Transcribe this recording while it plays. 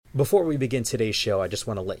Before we begin today's show, I just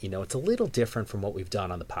want to let you know it's a little different from what we've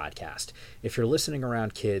done on the podcast. If you're listening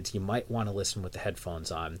around kids, you might want to listen with the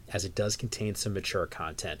headphones on, as it does contain some mature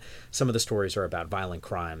content. Some of the stories are about violent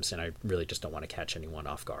crimes, and I really just don't want to catch anyone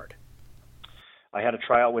off guard. I had a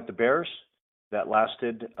tryout with the Bears that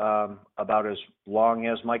lasted about as long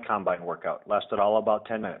as my combine workout. Lasted all about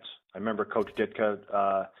 10 minutes. I remember Coach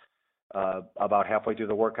Ditka about halfway through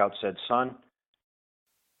the workout said, "Son,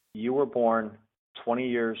 you were born 20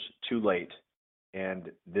 years too late,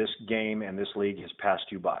 and this game and this league has passed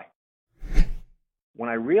you by." When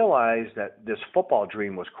I realized that this football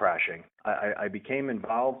dream was crashing, I became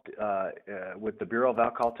involved with the Bureau of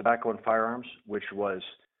Alcohol, Tobacco, and Firearms, which was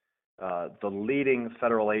the leading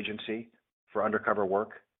federal agency for undercover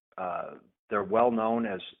work. They're well known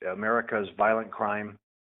as America's violent crime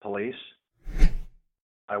police.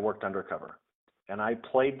 I worked undercover, and I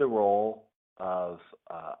played the role of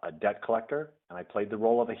a debt collector, and I played the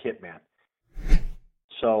role of a hitman.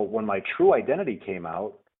 So when my true identity came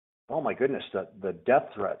out, oh my goodness, the death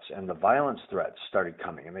threats and the violence threats started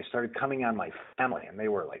coming, and they started coming on my family, and they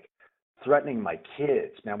were like threatening my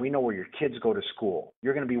kids. "Now, we know where your kids go to school.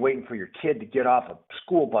 You're going to be waiting for your kid to get off a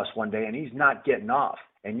school bus one day, and he's not getting off,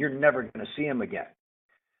 and you're never going to see him again."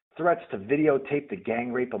 Threats to videotape the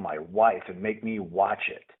gang rape of my wife and make me watch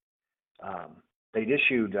it. They'd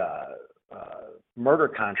issued murder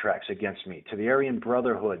contracts against me to the Aryan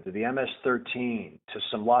Brotherhood, to the MS-13, to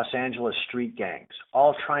some Los Angeles street gangs,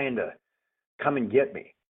 all trying to come and get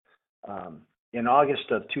me. In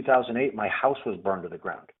August of 2008, my house was burned to the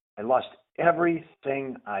ground. I lost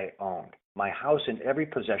everything I owned, my house and every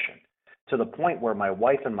possession, to the point where my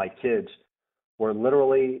wife and my kids were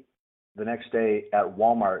literally the next day at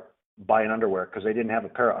Walmart buying underwear because they didn't have a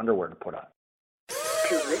pair of underwear to put on.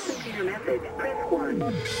 To listen to your message, press 1.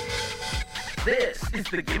 This is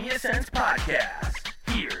the Give Me a Sense podcast.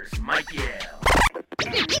 Here's Mike Yale.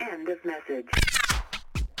 End of message.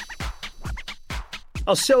 I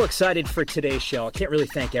was so excited for today's show. I can't really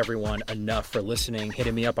thank everyone enough for listening,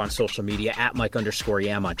 hitting me up on social media at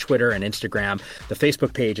Mike_Yam on Twitter and Instagram. The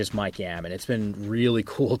Facebook page is Mike Yam, and it's been really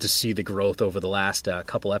cool to see the growth over the last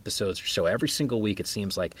couple episodes or so. Every single week, it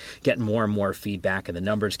seems like getting more and more feedback, and the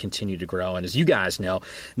numbers continue to grow. And as you guys know,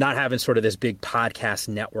 not having sort of this big podcast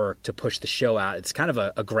network to push the show out, it's kind of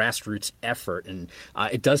a grassroots effort, and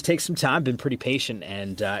it does take some time. Been pretty patient,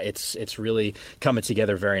 and it's really coming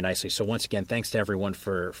together very nicely. So once again, thanks to everyone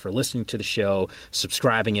for listening to the show,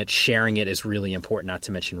 subscribing it, sharing it is really important, not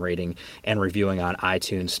to mention rating and reviewing on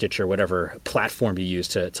iTunes, Stitcher, whatever platform you use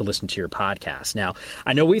to listen to your podcast. Now,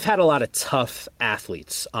 I know we've had a lot of tough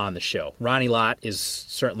athletes on the show. Ronnie Lott is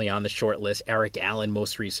certainly on the short list, Eric Allen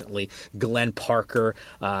most recently, Glenn Parker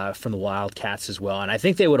from the Wildcats as well. And I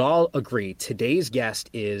think they would all agree today's guest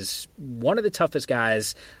is one of the toughest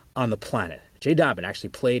guys on the planet. Jay Dobyns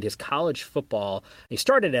actually played his college football. He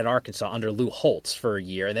started at Arkansas under Lou Holtz for a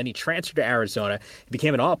year, and then he transferred to Arizona. He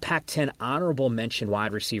became an all Pac-10 honorable mention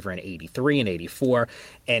wide receiver in 83 and 84,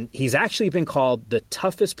 and he's actually been called the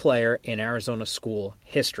toughest player in Arizona school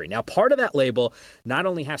history. Now, part of that label not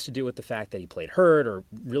only has to do with the fact that he played hurt or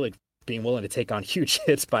really being willing to take on huge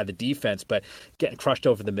hits by the defense, but getting crushed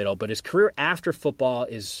over the middle. But his career after football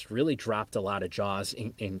is really dropped a lot of jaws,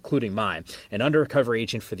 including mine. An undercover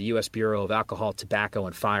agent for the U.S. Bureau of Alcohol, Tobacco,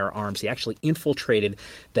 and Firearms, he actually infiltrated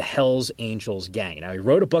the Hells Angels gang. Now, he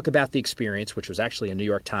wrote a book about the experience, which was actually a New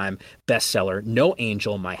York Times bestseller, No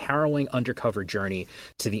Angel, My Harrowing Undercover Journey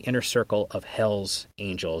to the Inner Circle of Hells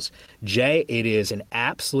Angels. Jay, it is an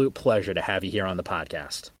absolute pleasure to have you here on the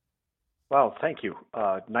podcast. Well, thank you.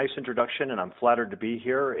 Nice introduction, and I'm flattered to be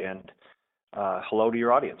here, and hello to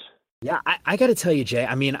your audience. Yeah, I got to tell you, Jay,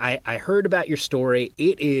 I mean, I heard about your story.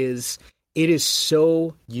 It is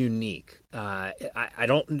so unique. I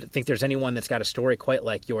don't think there's anyone that's got a story quite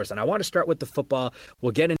like yours. And I want to start with the football.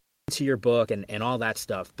 We'll get into your book and all that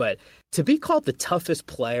stuff. But to be called the toughest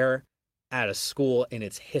player at a school in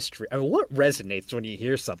its history, I mean, what resonates when you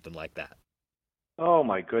hear something like that? Oh,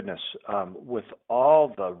 my goodness. With all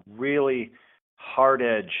the really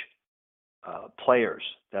hard-edge players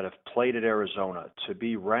that have played at Arizona, to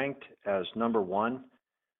be ranked as number one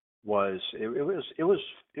was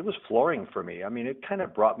flooring for me. I mean, it kind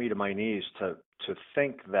of brought me to my knees to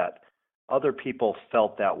think that other people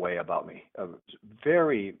felt that way about me.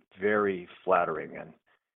 Very, very flattering,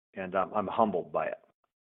 and I'm humbled by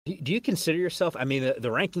it. Do you consider yourself, I mean, the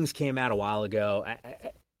rankings came out a while ago.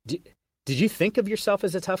 Did you think of yourself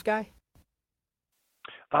as a tough guy?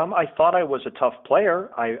 I thought I was a tough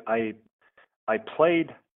player. I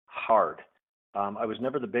played hard. I was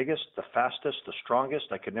never the biggest, the fastest, the strongest.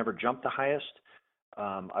 I could never jump the highest.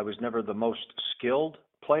 I was never the most skilled,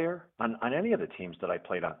 player on any of the teams that I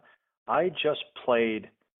played on. I just played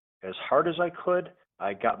as hard as I could.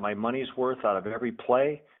 I got my money's worth out of every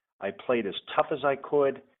play. I played as tough as I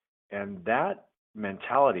could. And that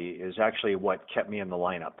mentality is actually what kept me in the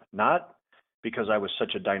lineup. Not because I was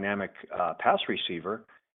such a dynamic pass receiver.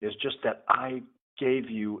 It's just that I gave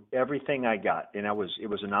you everything I got. And it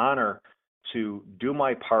was an honor to do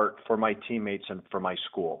my part for my teammates and for my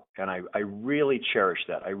school. And I really cherished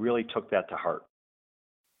that. I really took that to heart.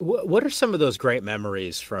 What are some of those great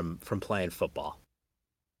memories from playing football?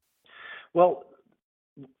 Well,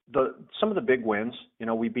 some of the big wins,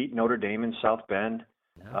 we beat Notre Dame in South Bend.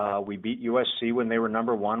 We beat USC when they were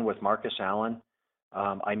number 1 with Marcus Allen.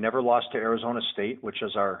 I never lost to Arizona State, which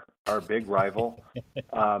is our big rival.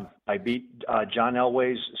 I beat John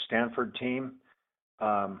Elway's Stanford team.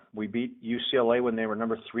 We beat UCLA when they were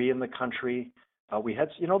number 3 in the country. We had,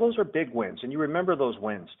 those are big wins, and you remember those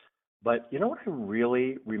wins. But what I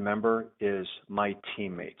really remember is my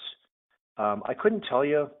teammates. I couldn't tell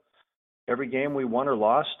you every game we won or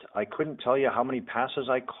lost. I couldn't tell you how many passes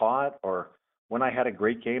I caught or when I had a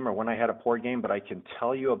great game or when I had a poor game, but I can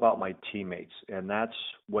tell you about my teammates, and that's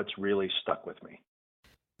what's really stuck with me.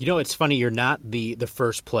 It's funny, you're not the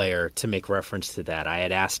first player to make reference to that. I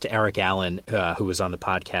had asked Eric Allen, who was on the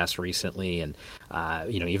podcast recently, and,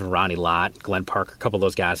 even Ronnie Lott, Glenn Parker, a couple of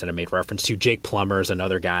those guys that I made reference to. Jake Plummer is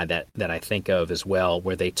another guy that I think of as well,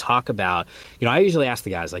 where they talk about, I usually ask the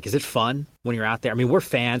guys, like, is it fun when you're out there? I mean, we're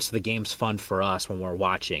fans, so the game's fun for us when we're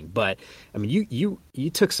watching. But, I mean, you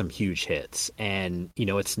took some huge hits, and,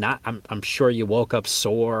 it's not, I'm sure you woke up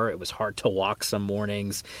sore. It was hard to walk some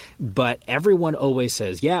mornings. But everyone always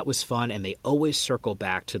says, yeah, it was fun, and they always circle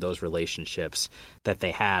back to those relationships that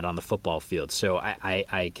they had on the football field. So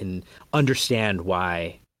I can understand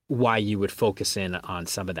why you would focus in on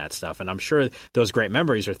some of that stuff. And I'm sure those great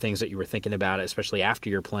memories are things that you were thinking about, especially after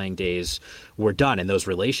your playing days were done and those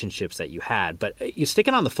relationships that you had. But you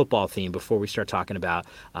sticking on the football theme before we start talking about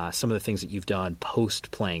some of the things that you've done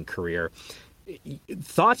post-playing career.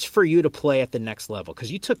 Thoughts for you to play at the next level, because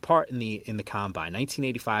you took part in the combine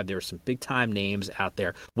 1985. There were some big time names out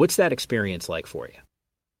there. What's that experience like for you?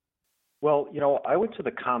 Well, I went to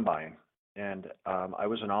the combine, and I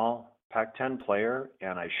was an all Pac-10 player,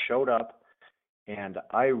 and I showed up, and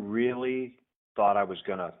I really thought I was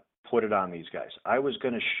going to put it on these guys. I was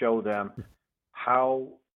going to show them how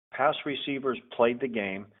pass receivers played the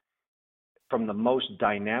game from the most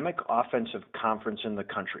dynamic offensive conference in the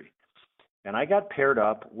country. And I got paired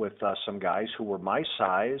up with some guys who were my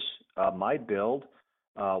size, my build.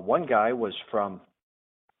 One guy was from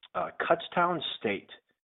Kutztown State.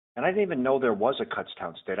 And I didn't even know there was a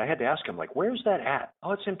Kutztown State. I had to ask him, like, where's that at?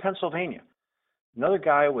 Oh, it's in Pennsylvania. Another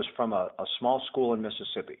guy was from a small school in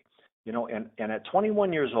Mississippi. And at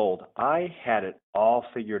 21 years old, I had it all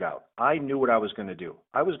figured out. I knew what I was going to do.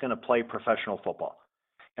 I was going to play professional football.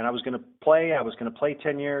 And I was going to play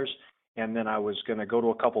 10 years. And then I was going to go to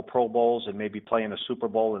a couple Pro Bowls and maybe play in a Super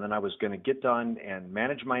Bowl. And then I was going to get done and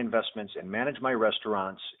manage my investments and manage my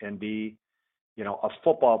restaurants and be, a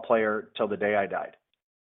football player till the day I died.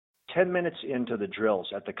 10 minutes into the drills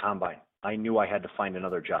at the combine, I knew I had to find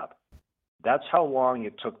another job. That's how long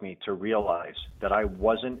it took me to realize that I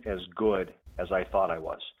wasn't as good as I thought I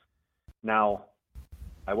was. Now,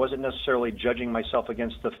 I wasn't necessarily judging myself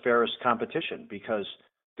against the fairest competition, because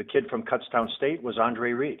the kid from Kutztown State was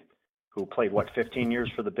Andre Reed, who played, 15 years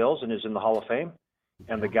for the Bills and is in the Hall of Fame.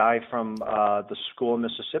 And the guy from the school in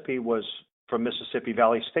Mississippi was from Mississippi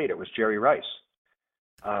Valley State. It was Jerry Rice.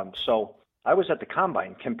 So I was at the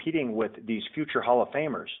combine competing with these future Hall of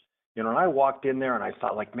Famers. And I walked in there and I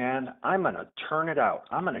thought, like, man, I'm going to turn it out.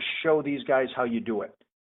 I'm going to show these guys how you do it.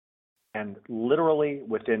 And literally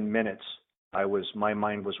within minutes, my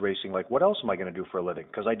mind was racing, like, what else am I going to do for a living?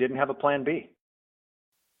 Because I didn't have a plan B.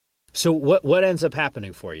 So what ends up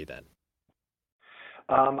happening for you then?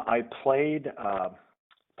 I played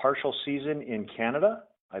partial season in Canada.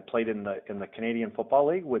 I played in the Canadian Football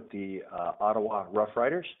League with the Ottawa Rough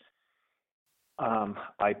Riders.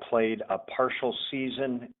 I played a partial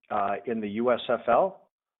season in the USFL.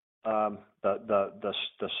 The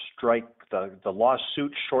strike, the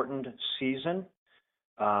lawsuit shortened season,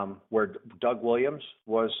 where Doug Williams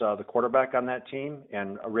was the quarterback on that team,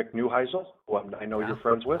 and Rick Neuheisel, who I know you're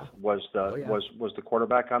friends with, was the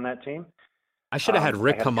quarterback on that team. I should have had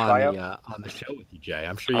Rick come on the show with you, Jay.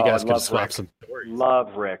 I'm sure you guys could swap Rick. some stories.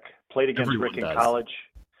 Love Rick. Played against Everyone Rick in does. college.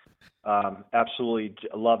 Absolutely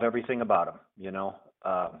love everything about him.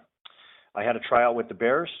 I had a tryout with the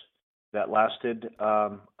Bears that lasted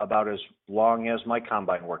about as long as my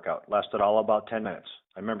combine workout. Lasted all about 10 minutes.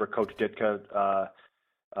 I remember Coach Ditka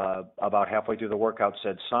about halfway through the workout,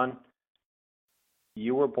 said, "Son,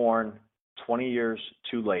 you were born 20 years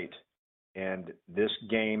too late, and this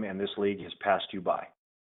game and this league has passed you by."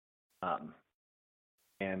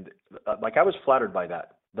 Like, I was flattered by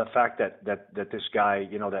that. The fact that this guy,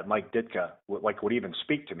 that Mike Ditka, would even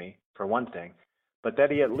speak to me, for one thing, but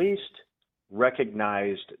that he at least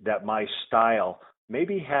recognized that my style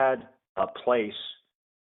maybe had a place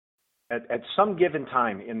at some given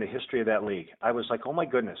time in the history of that league. I was like, oh my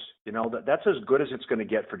goodness, that's as good as it's going to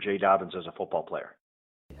get for Jay Dobyns as a football player.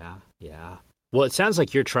 Yeah. Well, it sounds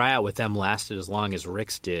like your tryout with them lasted as long as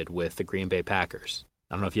Rick's did with the Green Bay Packers.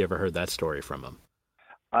 I don't know if you ever heard that story from him.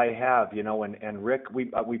 I have, and Rick,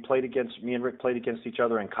 we played against, me and Rick played against each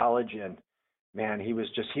other in college, and man, he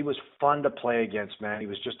was fun to play against, man. He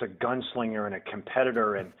was just a gunslinger and a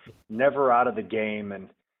competitor and never out of the game. And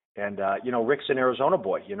Rick's an Arizona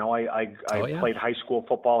boy. I played high school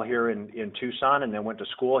football here in Tucson and then went to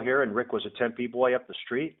school here, and Rick was a Tempe boy up the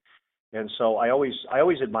street. And so I always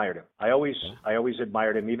admired him. I always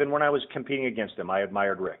admired him. Even when I was competing against him, I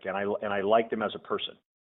admired Rick, and I liked him as a person.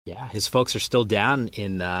 Yeah, his folks are still down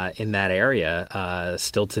in that area,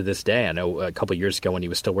 still to this day. I know a couple of years ago when he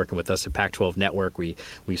was still working with us at Pac-12 Network, we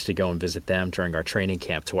used to go and visit them during our training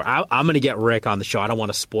camp tour. I'm going to get Rick on the show. I don't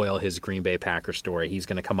want to spoil his Green Bay Packers story. He's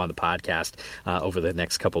going to come on the podcast over the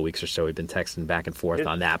next couple of weeks or so. We've been texting back and forth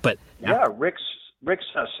on that. But Rick's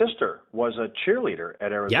sister was a cheerleader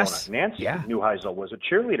at Arizona. Yes. Nancy Neuheisel was a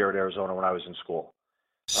cheerleader at Arizona when I was in school.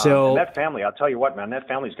 So and that family, I'll tell you what, man, that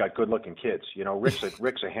family's got good-looking kids.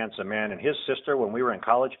 Rick's a handsome man, and his sister, when we were in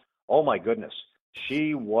college, oh my goodness,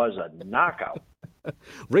 she was a knockout.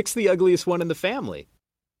 Rick's the ugliest one in the family.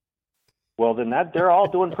 Well, then they're all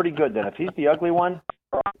doing pretty good. Then if he's the ugly one,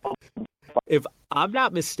 if I'm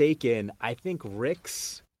not mistaken, I think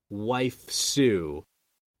Rick's wife Sue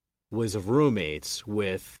was roommates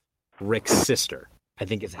with Rick's sister. I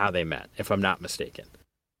think is how they met, if I'm not mistaken.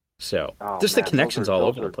 So just the connections all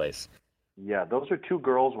over the place. Yeah, those are two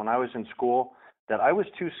girls when I was in school that I was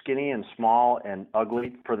too skinny and small and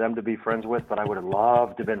ugly for them to be friends with, but I would have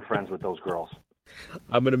loved to have been friends with those girls.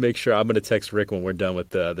 I'm going to make sure I'm going to text Rick when we're done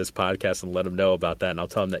with this podcast and let him know about that, and I'll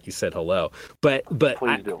tell him that you said hello. But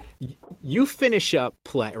please do. You finish up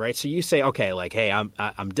play, right? So you say, okay, like, hey,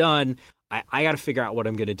 I'm done. I got to figure out what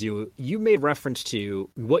I'm going to do. You made reference to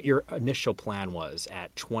what your initial plan was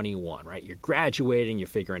at 21, right? You're graduating. You're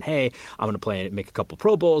figuring, hey, I'm going to make a couple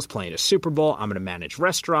Pro Bowls, playing a Super Bowl. I'm going to manage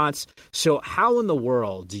restaurants. So how in the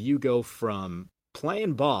world do you go from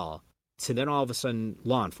playing ball to then all of a sudden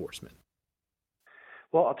law enforcement?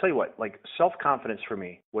 Well, I'll tell you what, like, self-confidence for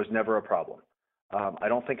me was never a problem. I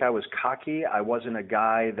don't think I was cocky. I wasn't a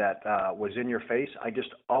guy that was in your face. I just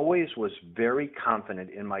always was very confident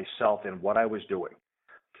in myself and what I was doing.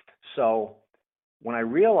 So when I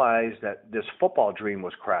realized that this football dream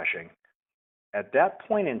was crashing, at that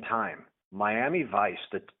point in time, Miami Vice,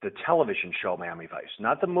 the television show Miami Vice,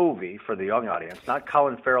 not the movie for the young audience, not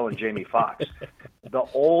Colin Farrell and Jamie Foxx, the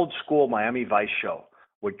old school Miami Vice show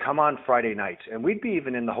would come on Friday nights, and we'd be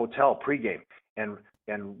even in the hotel pregame, and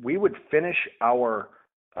we would finish our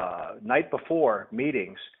night before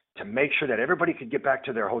meetings to make sure that everybody could get back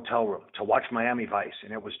to their hotel room to watch Miami Vice.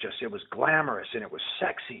 And it was glamorous and it was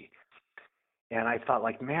sexy. And I thought,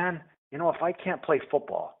 like, man, if I can't play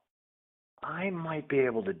football, I might be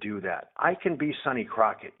able to do that. I can be Sonny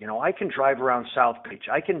Crockett. I can drive around South Beach.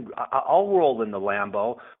 I'll roll in the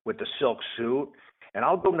Lambo with the silk suit, and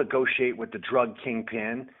I'll go negotiate with the drug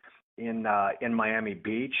kingpin in Miami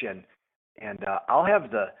Beach, and I'll have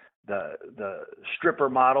the stripper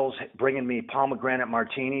models bringing me pomegranate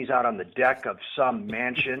martinis out on the deck of some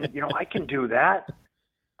mansion. I can do that.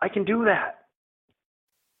 I can do that.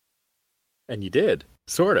 And you did,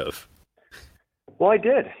 sort of. Well, I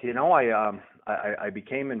did. I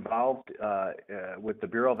became involved with the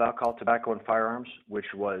Bureau of Alcohol, Tobacco, and Firearms, which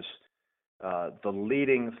was the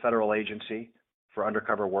leading federal agency for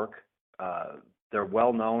undercover work. They're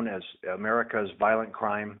well known as America's violent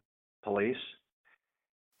crime police,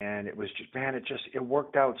 and it was just, man, it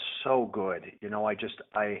worked out so good.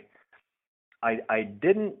 I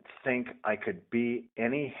didn't think I could be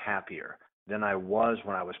any happier than I was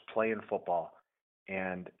when I was playing football,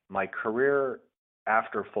 and my career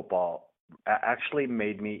after football actually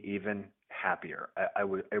made me even happier.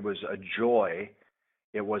 It was a joy.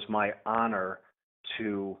 It was my honor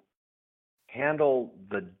to handle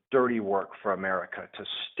the dirty work for America, to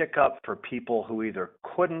stick up for people who either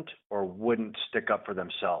couldn't or wouldn't stick up for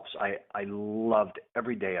themselves. I loved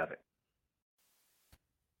every day of it.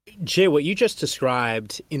 Jay, what you just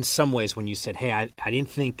described in some ways when you said, hey, I didn't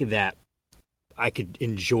think that I could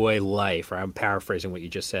enjoy life, or I'm paraphrasing what you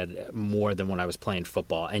just said, more than when I was playing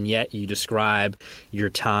football. And yet you describe your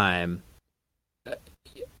time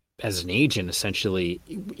as an agent essentially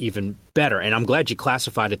even better. And I'm glad you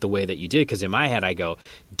classified it the way that you did, because in my head I go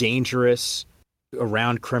dangerous,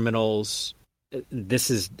 around criminals. This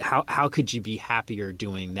is how could you be happier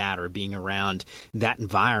doing that or being around that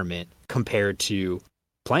environment compared to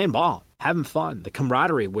playing ball, having fun, the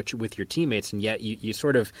camaraderie with your teammates, and yet you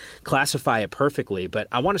sort of classify it perfectly. But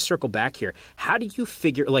I want to circle back here. How do you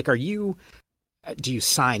figure, like, do you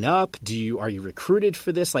sign up? Are you recruited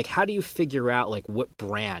for this? Like, how do you figure out like what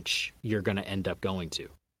branch you're going to end up going to?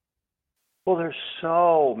 Well, there's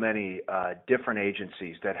so many different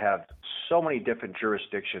agencies that have so many different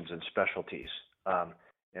jurisdictions and specialties.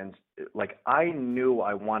 And like, I knew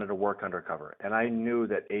I wanted to work undercover, and I knew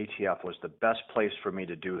that ATF was the best place for me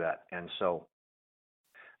to do that. And so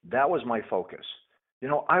that was my focus.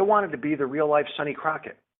 I wanted to be the real life Sonny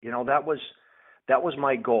Crockett. That was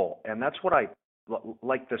my goal. And that's what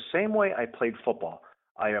like the same way I played football,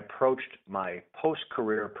 I approached my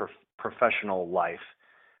post-career professional life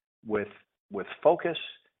with focus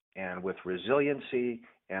and with resiliency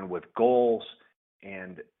and with goals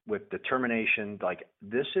and with determination. Like,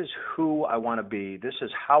 this is who I want to be. This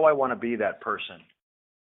is how I want to be that person.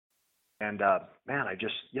 And man, I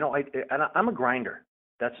just, I'm a grinder.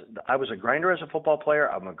 I was a grinder as a football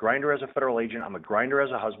player. I'm a grinder as a federal agent. I'm a grinder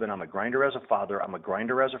as a husband. I'm a grinder as a father. I'm a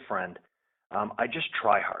grinder as a friend. I just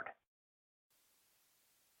try hard.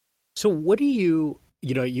 So what do you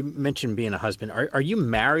mentioned being a husband. Are you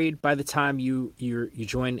married by the time you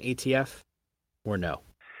join ATF, or no?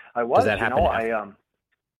 I was. Does that happen? I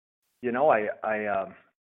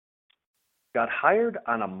got hired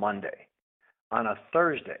on a Monday. On a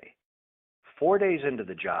Thursday, 4 days into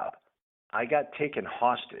the job, I got taken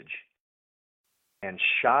hostage and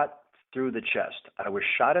shot through the chest. I was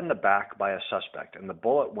shot in the back by a suspect, and the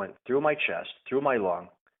bullet went through my chest, through my lung,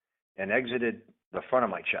 and exited the front of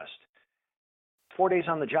my chest. 4 days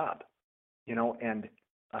on the job, and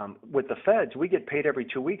with the feds, we get paid every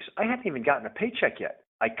 2 weeks. I hadn't even gotten a paycheck yet.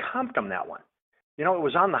 I comped them that one. It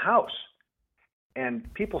was on the house.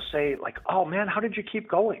 And people say, like, oh man, how did you keep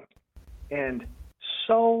going? And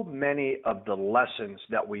so many of the lessons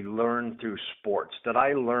that we learn through sports, that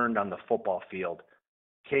I learned on the football field,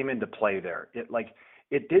 came into play there.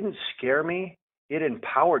 It didn't scare me. It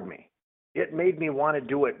empowered me. It made me want to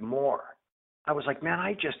do it more. I was like, man,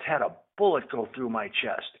 I just had a bullet go through my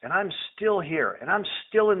chest, and I'm still here, and I'm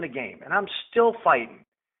still in the game, and I'm still fighting.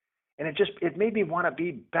 And it made me want to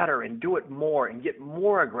be better and do it more and get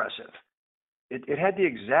more aggressive. It had the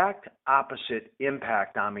exact opposite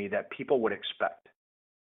impact on me that people would expect.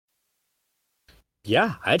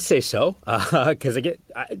 Yeah, I'd say so. Because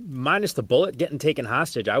minus the bullet getting taken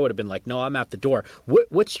hostage, I would have been like, no, I'm out the door.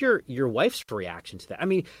 What's your wife's reaction to that? I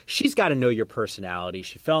mean, she's got to know your personality.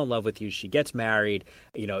 She fell in love with you. She gets married.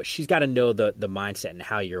 She's got to know the mindset and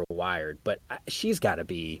how you're wired. But she's got to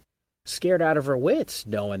be scared out of her wits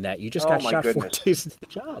knowing that you just got shot 4 days into the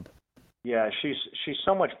job. Yeah, she's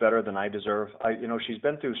so much better than I deserve. She's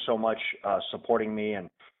been through so much supporting me and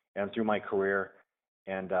through my career.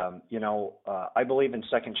 And, I believe in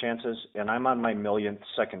second chances, and I'm on my millionth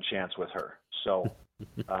second chance with her. So,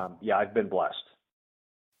 yeah, I've been blessed.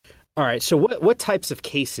 All right. So what types of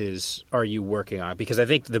cases are you working on? Because I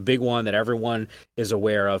think the big one that everyone is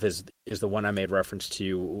aware of is the one I made reference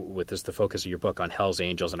to with the focus of your book on Hell's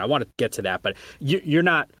Angels. And I want to get to that, but you're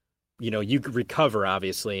not, you recover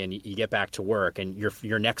obviously and you get back to work, and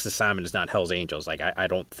your next assignment is not Hell's Angels. Like, I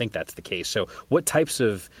don't think that's the case. So what types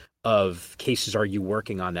of cases are you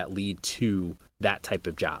working on that lead to that type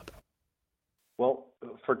of job? Well,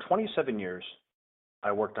 for 27 years,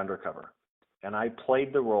 I worked undercover, and I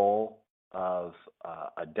played the role of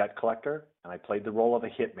a debt collector, and I played the role of a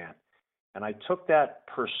hitman. And I took that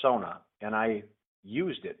persona and I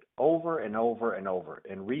used it over and over and over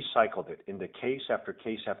and recycled it into case after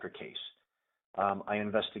case after case. I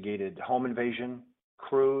investigated home invasion,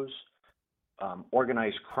 crews,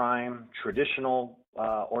 organized crime, traditional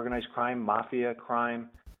organized crime, mafia crime,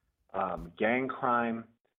 gang crime.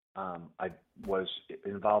 I was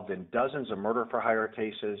involved in dozens of murder for hire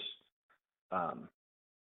cases,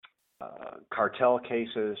 cartel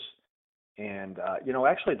cases, and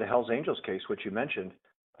actually the Hells Angels case, which you mentioned,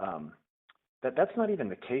 that's not even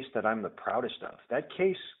the case that I'm the proudest of. That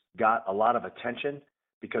case got a lot of attention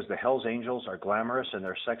because the Hells Angels are glamorous and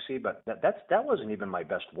they're sexy, but that wasn't even my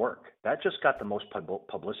best work. That just got the most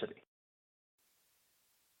publicity.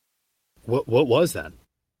 What was that?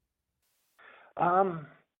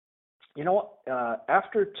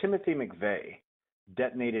 After Timothy McVeigh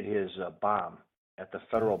detonated his bomb at the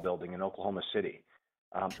Federal Building in Oklahoma City.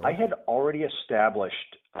 Sure. I had already established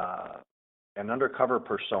an undercover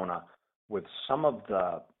persona with some of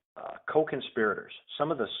the co-conspirators,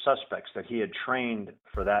 some of the suspects that he had trained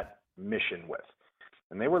for that mission with.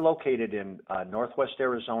 And they were located in northwest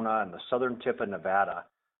Arizona and the southern tip of Nevada,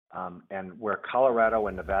 and where Colorado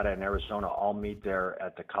and Nevada and Arizona all meet there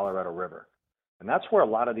at the Colorado River. And that's where a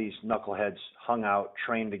lot of these knuckleheads hung out,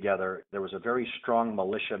 trained together. There was a very strong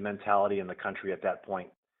militia mentality in the country at that point.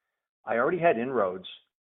 I already had inroads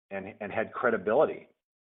and had credibility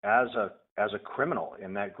as a criminal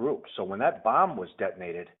in that group. So when that bomb was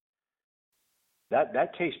detonated,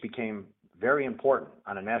 that case became very important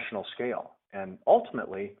on a national scale. And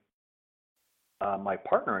ultimately, my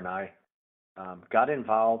partner and I got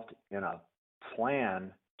involved in a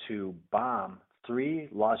plan to bomb 3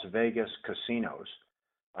 Las Vegas casinos.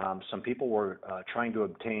 Some people were trying to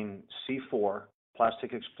obtain C4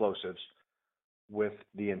 plastic explosives with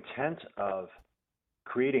the intent of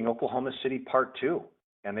creating Oklahoma City Part 2.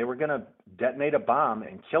 And they were going to detonate a bomb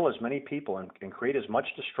and kill as many people and create as much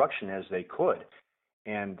destruction as they could.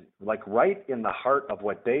 And like right in the heart of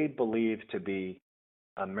what they believed to be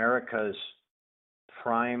America's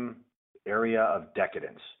prime area of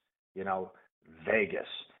decadence, Vegas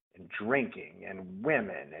and drinking and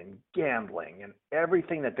women and gambling and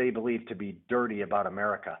everything that they believed to be dirty about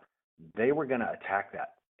America, they were going to attack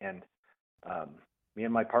that. And me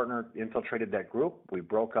and my partner infiltrated that group. We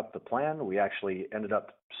broke up the plan. We actually ended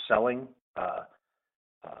up selling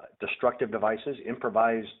destructive devices,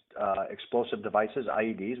 improvised explosive devices,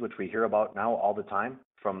 IEDs, which we hear about now all the time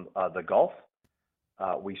from the Gulf.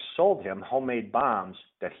 We sold him homemade bombs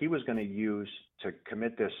that he was going to use to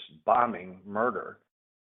commit this bombing murder,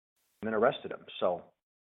 and then arrested him. So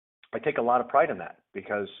I take a lot of pride in that,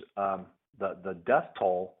 because the death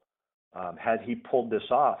toll, had he pulled this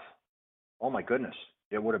off, oh my goodness,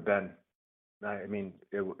 it would have been, I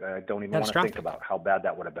don't even want to think about how bad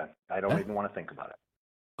that would have been. I don't even want to think about it.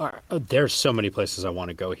 There's so many places I want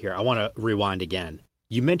to go here. I want to rewind again.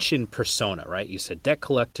 You mentioned persona, right? You said debt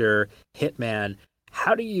collector, hitman.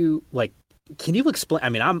 How do you, can you explain? I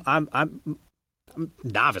mean, I'm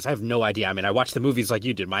novice. I have no idea. I mean, I watch the movies like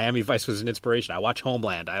you did. Miami Vice was an inspiration. I watch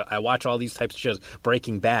Homeland. I watch all these types of shows.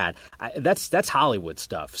 Breaking Bad. That's Hollywood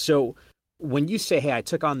stuff. So when you say, hey, I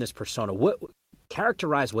took on this persona,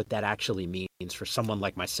 characterize what that actually means for someone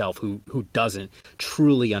like myself who doesn't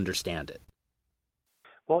truly understand it.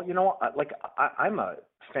 Well, I'm a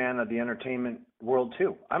fan of the entertainment world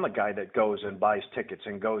too. I'm a guy that goes and buys tickets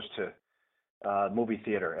and goes to movie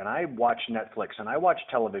theater, and I watch Netflix and I watch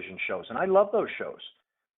television shows, and I love those shows.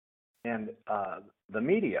 And the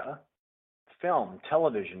media, film,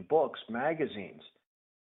 television, books, magazines,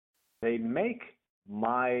 they make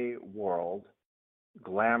my world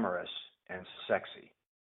glamorous and sexy.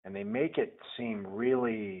 And they make it seem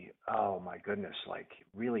really, oh my goodness,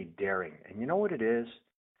 really daring. And you know what it is?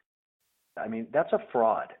 I mean, that's a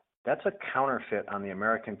fraud. That's a counterfeit on the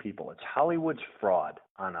American people. It's Hollywood's fraud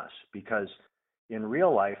on us, because in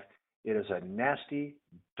real life, it is a nasty,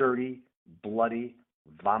 dirty, bloody,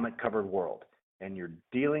 vomit-covered world. And you're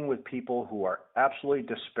dealing with people who are absolutely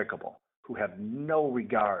despicable, who have no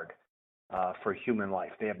regard for human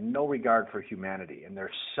life. They have no regard for humanity, and they're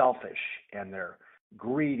selfish, and they're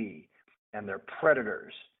greedy, and they're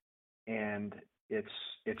predators. And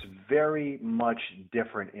it's very much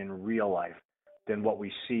different in real life than what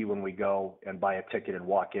we see when we go and buy a ticket and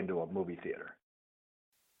walk into a movie theater.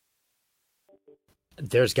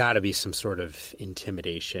 There's got to be some sort of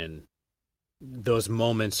intimidation. Those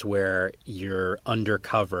moments where you're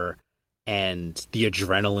undercover and the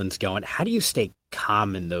adrenaline's going. How do you stay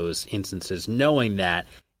calm in those instances, knowing that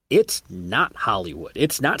it's not Hollywood?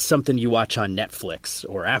 It's not something you watch on Netflix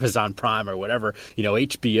or Amazon Prime or whatever,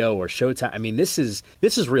 HBO or Showtime. I mean, this is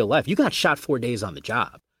real life. You got shot 4 days on the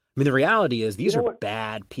job. I mean, the reality is these are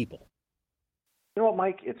bad people. You know what,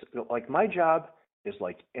 Mike? It's like my job is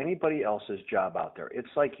like anybody else's job out there.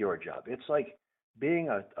 It's like your job. It's like being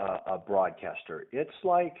a broadcaster. It's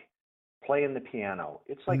like playing the piano.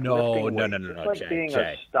 It's like lifting weights. It's like being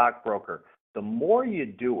a stockbroker. The more you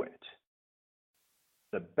do it,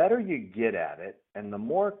 the better you get at it, and the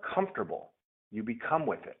more comfortable you become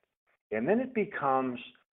with it. And then it becomes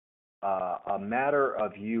a matter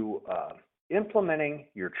of you implementing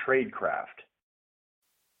your tradecraft.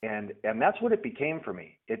 And that's what it became for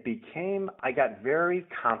me. I got very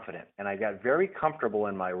confident, and I got very comfortable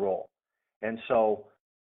in my role. And so,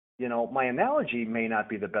 my analogy may not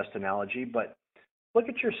be the best analogy, but look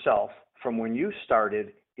at yourself from when you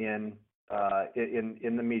started in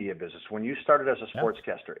the media business, when you started as a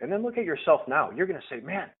sportscaster, and then look at yourself now. You're going to say,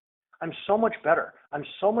 man, I'm so much better. I'm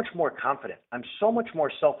so much more confident. I'm so much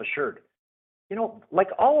more self-assured. You know, like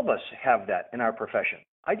all of us have that in our profession.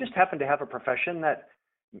 I just happen to have a profession that,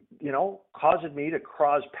 you know, causes me to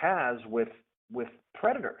cross paths with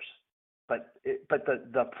predators. But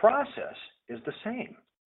the process is the same.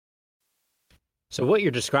 So what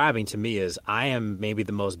you're describing to me is I am maybe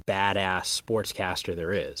the most badass sportscaster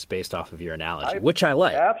there is, based off of your analogy, which I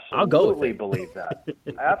like. I'll go with it. Believe that.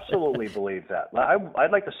 Absolutely believe that.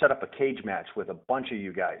 I'd like to set up a cage match with a bunch of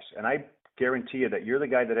you guys, and I guarantee you that you're the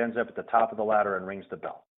guy that ends up at the top of the ladder and rings the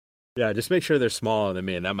bell. Yeah, just make sure they're smaller than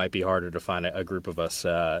me, and that might be harder to find a group of us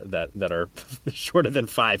that are shorter than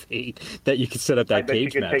 5'8" that you can set up that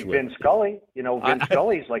cage match with. I bet you could take Vin Scully. You know, Vin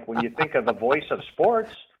Scully's like, when you think of the voice of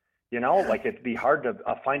sports, you know, like it'd be hard to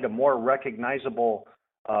find a more recognizable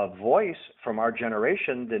voice from our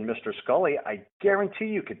generation than Mr. Scully. I guarantee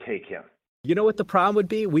you could take him. You know what the problem would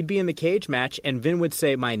be? We'd be in the cage match, and Vin would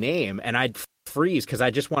say my name, and I'd freeze because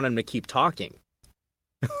I just want him to keep talking.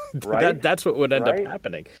 Right. That's what would end up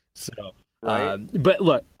happening. So, but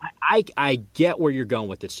look, I get where you're going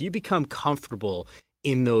with this. You become comfortable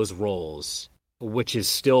in those roles, which is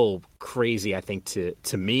still crazy, I think,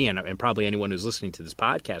 to me and probably anyone who's listening to this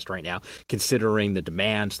podcast right now, considering the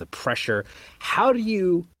demands, the pressure. How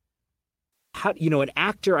you know, an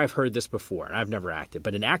actor, I've heard this before, and I've never acted,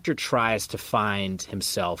 but an actor tries to find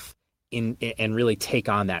himself in and really take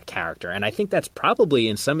on that character. And I think that's probably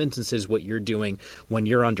in some instances what you're doing when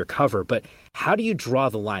you're undercover. But how do you draw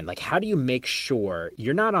the line? Like, how do you make sure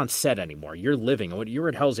you're not on set anymore? You're living. When you're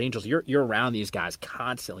at Hell's Angels, you're around these guys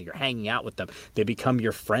constantly. You're hanging out with them. They become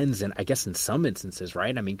your friends, and I guess in some instances,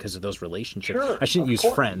 right? I mean, because of those relationships. Sure, I shouldn't use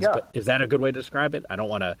friends, but is that a good way to describe it? I don't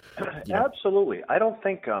want to. Absolutely. I don't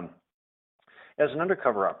think as an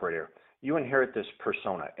undercover operator, you inherit this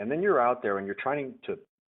persona, and then you're out there and you're trying to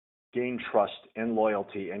gain trust and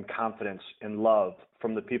loyalty and confidence and love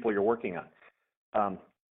from the people you're working on.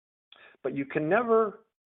 But you can never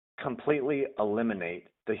completely eliminate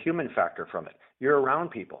the human factor from it. You're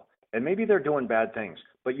around people, and maybe they're doing bad things,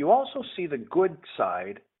 but you also see the good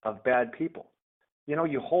side of bad people. You know,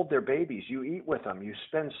 you hold their babies, you eat with them, you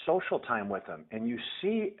spend social time with them, and you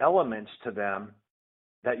see elements to them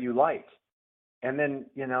that you like. And then,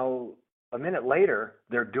 you know, a minute later,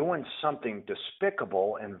 they're doing something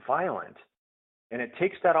despicable and violent, and it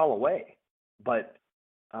takes that all away. But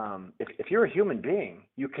if you're a human being,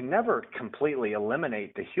 you can never completely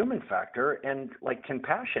eliminate the human factor and like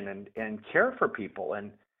compassion and care for people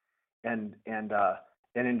and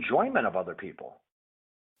enjoyment of other people.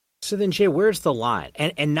 So then, Jay, where's the line?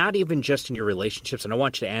 And not even just in your relationships, and I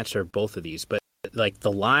want you to answer both of these, but like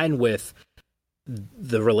the line with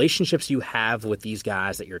the relationships you have with these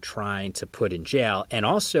guys that you're trying to put in jail, and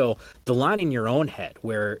also the line in your own head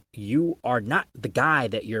where you are not the guy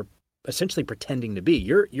that you're essentially pretending to be.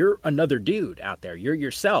 You're another dude out there. You're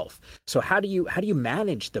yourself. So how do you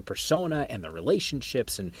manage the persona and the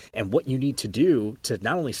relationships and what you need to do to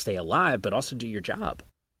not only stay alive but also do your job?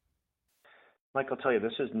 Mike, I'll tell you,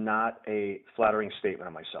 this is not a flattering statement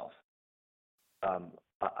of myself.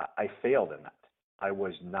 I failed in that. I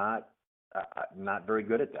was not very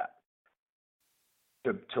good at that.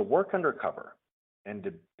 To work undercover and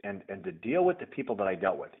to deal with the people that I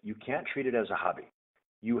dealt with, you can't treat it as a hobby.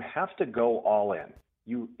 You have to go all in.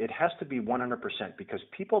 It has to be 100%, because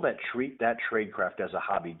people that treat that tradecraft as a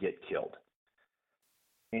hobby get killed.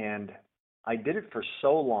 And I did it for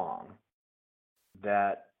so long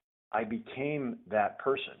that I became that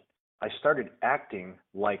person. I started acting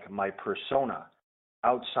like my persona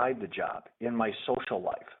outside the job, in my social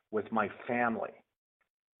life, with my family.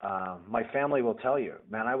 My family will tell you,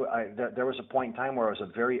 man, there was a point in time where I was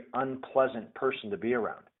a very unpleasant person to be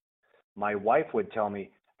around. My wife would tell me,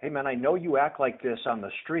 hey, man, I know you act like this on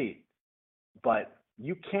the street, but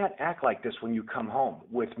you can't act like this when you come home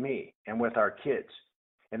with me and with our kids.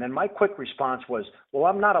 And then my quick response was, well,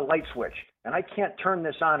 I'm not a light switch, and I can't turn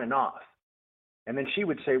this on and off. And then she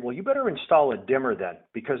would say, well, you better install a dimmer then,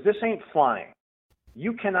 because this ain't flying.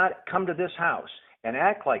 You cannot come to this house and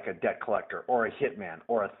act like a debt collector or a hitman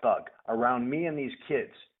or a thug around me and these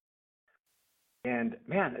kids. And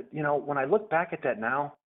man, you know, when I look back at that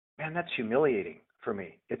now, man, that's humiliating for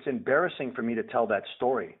me. It's embarrassing for me to tell that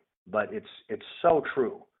story, but it's so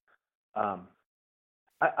true.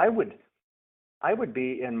 I would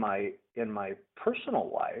be in my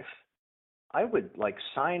personal life, I would like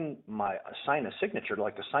sign a signature,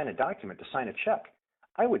 like to sign a document, to sign a check.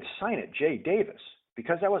 I would sign it Jay Davis,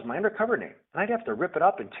 because that was my undercover name. And I'd have to rip it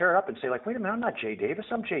up and tear it up and say, like, wait a minute, I'm not Jay Davis,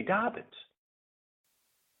 I'm Jay Dobyns.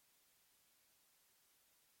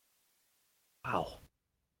 Wow.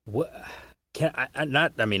 What?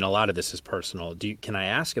 I mean, a lot of this is personal. Can I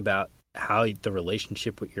ask about how the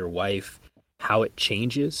relationship with your wife, how it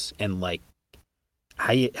changes, and like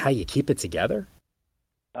how you keep it together?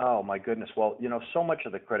 Oh my goodness. Well, so much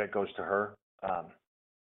of the credit goes to her,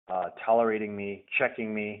 tolerating me,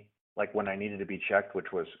 checking me, like when I needed to be checked,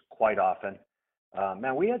 which was quite often.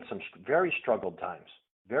 Man, we had some very struggled times,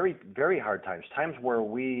 very, very hard times, times where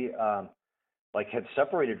we like had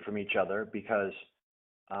separated from each other because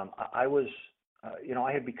I was,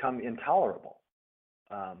 I had become intolerable.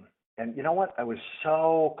 And you know what? I was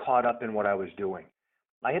so caught up in what I was doing.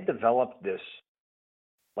 I had developed this,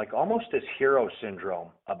 like almost this hero syndrome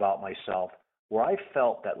about myself, where I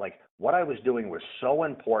felt that like what I was doing was so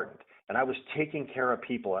important and I was taking care of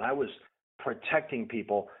people and I was protecting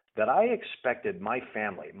people that I expected my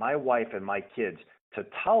family, my wife and my kids to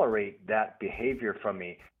tolerate that behavior from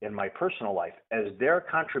me in my personal life as their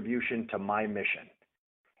contribution to my mission.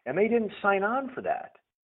 And they didn't sign on for that.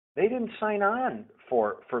 They didn't sign on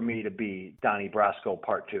for me to be Donnie Brasco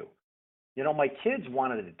Part 2. My kids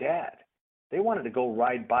wanted a dad. They wanted to go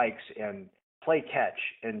ride bikes and play catch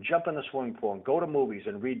and jump in the swimming pool and go to movies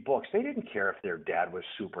and read books. They didn't care if their dad was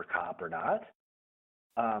super cop or not.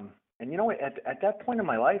 And at that point in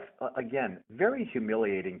my life, again, very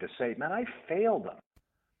humiliating to say, man, I failed them.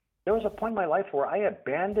 There was a point in my life where I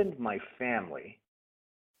abandoned my family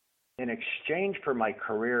in exchange for my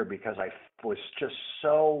career because I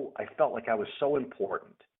felt like I was so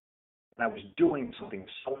important and I was doing something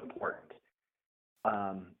so important.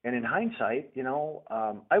 And in hindsight,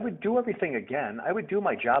 I would do everything again. I would do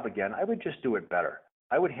my job again. I would just do it better.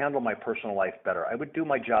 I would handle my personal life better. I would do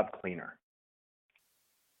my job cleaner.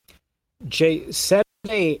 Jay,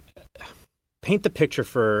 paint the picture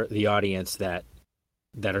for the audience that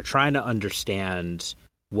are trying to understand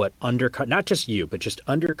what not just you, but just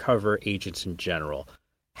undercover agents in general.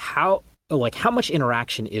 How much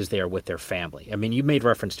interaction is there with their family? I mean, you made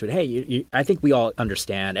reference to it. Hey, I think we all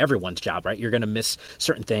understand everyone's job, right? You're going to miss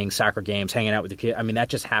certain things, soccer games, hanging out with your kid. I mean, that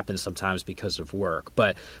just happens sometimes because of work.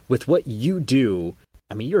 But with what you do,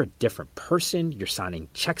 I mean, you're a different person. You're signing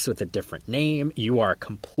checks with a different name. You are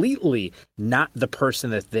completely not the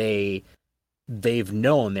person that they've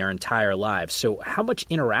known their entire lives. So how much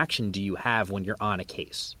interaction do you have when you're on a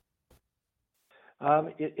case?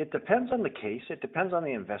 It depends on the case. It depends on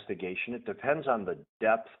the investigation. It depends on the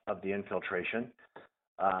depth of the infiltration.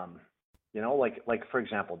 Like for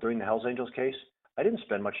example, during the Hells Angels case, I didn't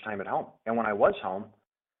spend much time at home. And when I was home,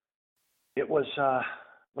 it was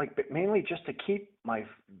mainly just to keep my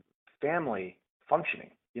family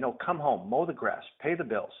functioning. Come home, mow the grass, pay the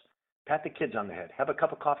bills, pat the kids on the head, have a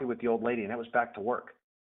cup of coffee with the old lady, and that was back to work.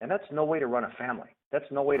 And that's no way to run a family. That's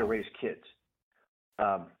no way to raise kids.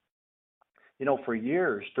 For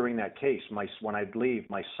years during that case, when I'd leave,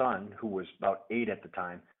 my son, who was about 8 at the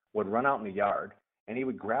time, would run out in the yard and he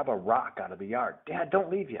would grab a rock out of the yard. Dad, don't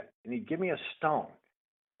leave yet. And he'd give me a stone.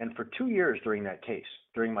 And for 2 years during that case,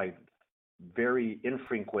 during my very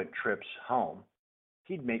infrequent trips home,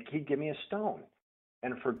 he'd give me a stone.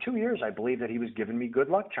 And for 2 years, I believed that he was giving me good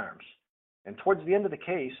luck charms. And towards the end of the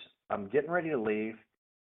case, I'm getting ready to leave,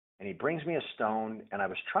 and he brings me a stone, and I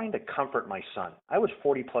was trying to comfort my son. I was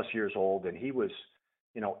 40 plus years old, and he was,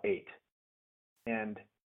 8. And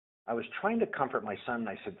I was trying to comfort my son, and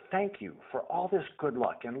I said, thank you for all this good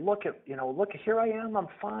luck. And look, here I am, I'm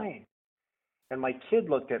fine. And my kid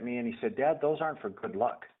looked at me, and he said, Dad, those aren't for good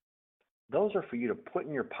luck. Those are for you to put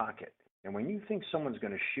in your pocket. And when you think someone's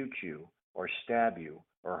going to shoot you or stab you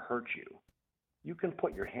or hurt you, you can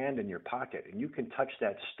put your hand in your pocket and you can touch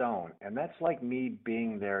that stone. And that's like me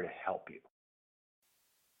being there to help you.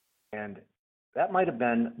 And that might have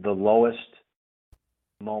been the lowest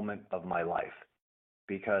moment of my life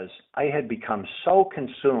because I had become so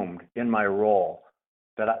consumed in my role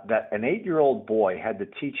that an 8-year-old boy had to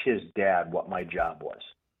teach his dad what my job was.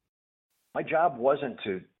 My job wasn't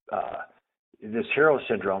to this hero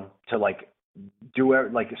syndrome to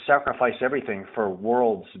sacrifice everything for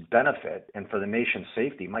world's benefit and for the nation's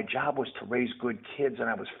safety. My job was to raise good kids, and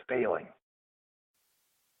I was failing.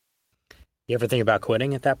 You ever think about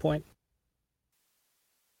quitting at that point?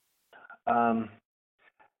 I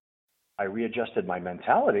readjusted my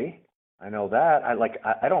mentality. I know that.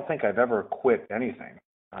 I don't think I've ever quit anything.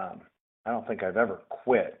 I don't think I've ever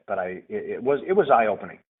quit, but it was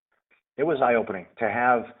eye-opening. It was eye-opening to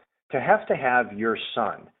have your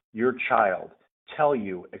son, your child,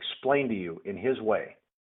 explain to you in his way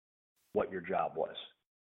what your job was.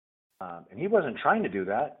 And he wasn't trying to do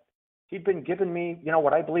that. he'd been giving me,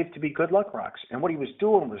 what I believed to be good luck rocks. And what he was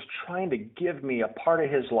doing was trying to give me a part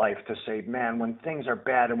of his life to say, man, when things are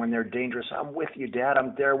bad and when they're dangerous, I'm with you, Dad.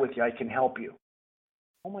 I'm there with you. I can help you.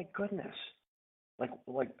 Oh my goodness.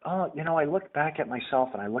 I look back at myself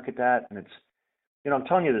and I look at that, and it's, I'm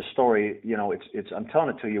telling you this story, I'm telling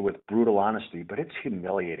it to you with brutal honesty, but it's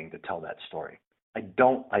humiliating to tell that story. I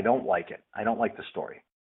don't like it. I don't like the story.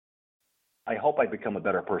 I hope I become a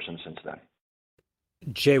better person since then.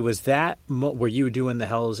 Jay, was that, were you doing the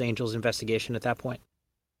Hells Angels investigation at that point?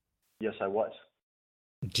 Yes, I was.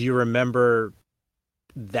 Do you remember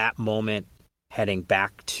that moment heading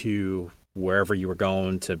back to wherever you were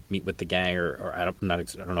going to meet with the gang, or I don't know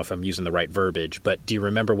if I'm using the right verbiage, but do you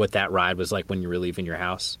remember what that ride was like when you were leaving your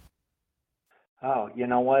house? Oh, you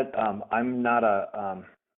know what? I'm not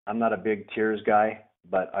a big tears guy,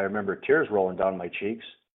 but I remember tears rolling down my cheeks.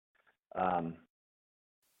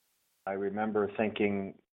 I remember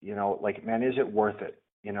thinking, man, is it worth it?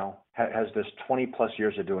 Has this 20 plus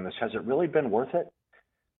years of doing this, has it really been worth it?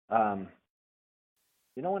 And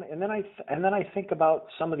then I think about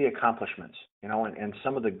some of the accomplishments, and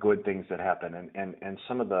some of the good things that happen, and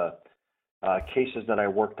some of the cases that I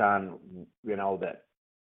worked on, that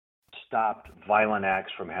stopped violent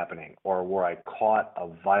acts from happening, or where I caught a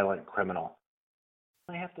violent criminal.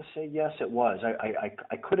 I have to say, yes, it was.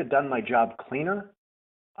 I could have done my job cleaner.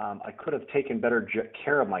 I could have taken better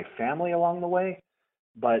care of my family along the way.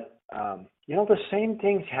 But, the same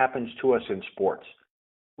thing happens to us in sports.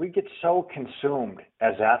 We get so consumed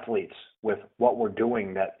as athletes with what we're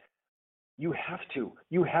doing that you have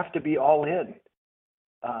to be all in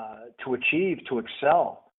to achieve, to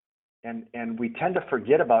excel. And we tend to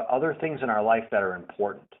forget about other things in our life that are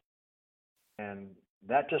important. And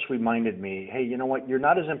that just reminded me, hey, you know what? You're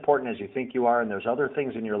not as important as you think you are, and there's other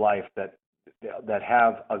things in your life that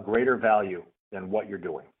have a greater value than what you're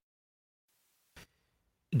doing.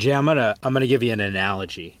 Jay, I'm gonna give you an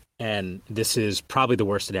analogy, and this is probably the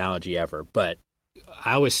worst analogy ever, but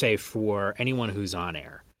I always say for anyone who's on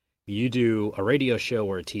air, you do a radio show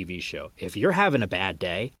or a TV show, if you're having a bad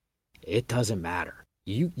day, it doesn't matter.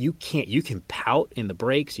 You can pout in the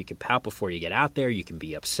breaks, you can pout before you get out there, you can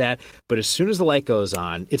be upset, but as soon as the light goes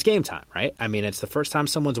on, it's game time, right? I mean, it's the first time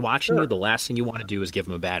someone's watching you, the last thing you want to do is give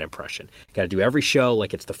them a bad impression. Got to do every show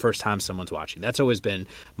like it's the first time someone's watching. That's always been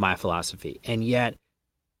my philosophy. And yet,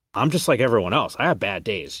 I'm just like everyone else. I have bad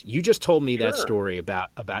days. You just told me that story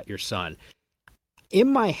about your son.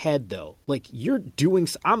 In my head, though, like you're doing,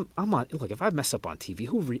 I'm on. Look, if I mess up on TV,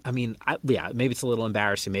 maybe it's a little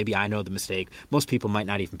embarrassing. Maybe I know the mistake. Most people might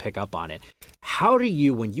not even pick up on it. How do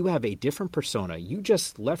you, when you have a different persona, you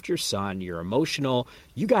just left your son, you're emotional,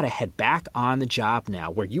 you got to head back on the job now,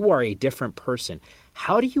 where you are a different person.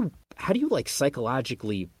 How do you like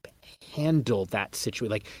psychologically handle that situation?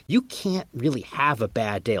 Like you can't really have a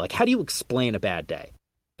bad day. Like how do you explain a bad day?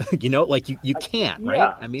 You can't, right?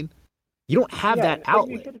 Yeah. I mean. You don't have that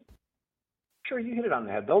outlet. You hit it on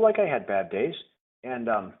the head, though. Like I had bad days. And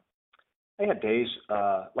I had days,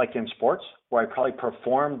 like in sports, where I probably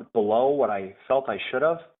performed below what I felt I should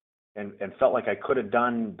have and felt like I could have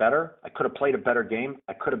done better. I could have played a better game.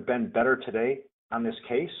 I could have been better today on this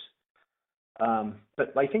case.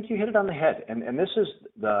 But I think you hit it on the head. And this is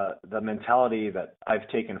the mentality that I've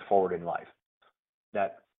taken forward in life.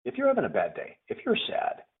 That if you're having a bad day, if you're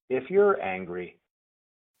sad, if you're angry,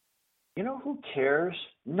 who cares?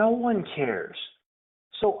 No one cares.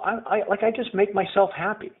 So I just make myself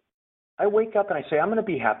happy. I wake up and I say, I'm going to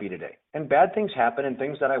be happy today. And bad things happen and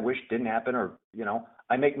things that I wish didn't happen, or,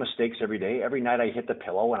 I make mistakes every day. Every night I hit the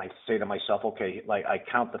pillow and I say to myself, okay, like I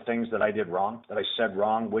count the things that I did wrong, that I said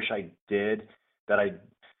wrong, wish I did, that I,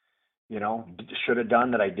 should have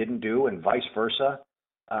done that I didn't do, and vice versa.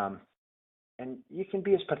 And you can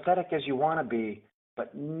be as pathetic as you want to be,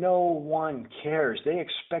 but no one cares. They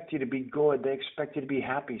expect you to be good. They expect you to be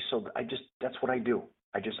happy. So that's what I do.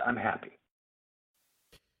 I'm happy.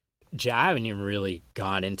 Jay, I haven't even really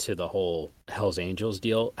gone into the whole Hells Angels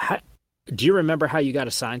deal. Do you remember how you got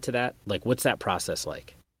assigned to that? Like, what's that process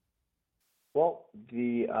like? Well,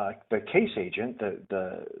 the case agent,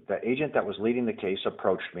 the agent that was leading the case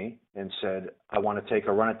approached me and said, I want to take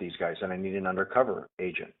a run at these guys and I need an undercover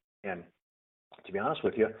agent. And to be honest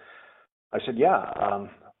with you, I said, yeah,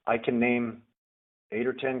 I can name 8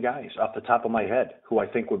 or 10 guys off the top of my head who I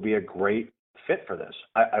think would be a great fit for this.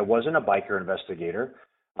 I wasn't a biker investigator.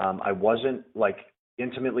 I wasn't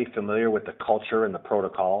intimately familiar with the culture and the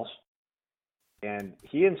protocols. And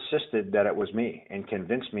he insisted that it was me and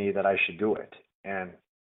convinced me that I should do it. And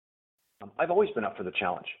I've always been up for the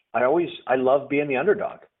challenge. I love being the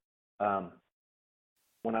underdog.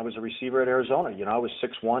 when I was a receiver at Arizona. I was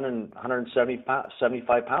 6'1" and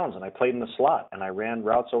 175 pounds, and I played in the slot, and I ran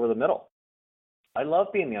routes over the middle. I love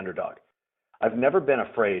being the underdog. I've never been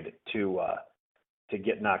afraid to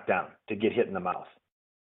get knocked down, to get hit in the mouth.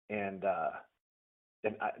 And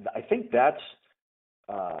I think that's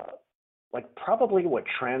probably what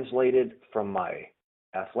translated from my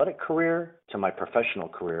athletic career to my professional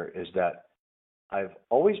career is that I've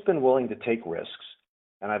always been willing to take risks,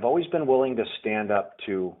 and I've always been willing to stand up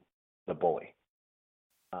to the bully.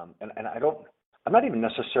 I'm not even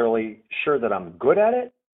necessarily sure that I'm good at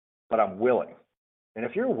it, but I'm willing. And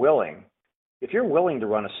if you're willing to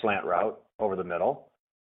run a slant route over the middle,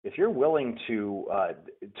 if you're willing to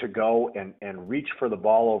go and reach for the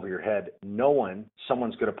ball over your head, knowing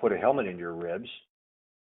someone's going to put a helmet in your ribs,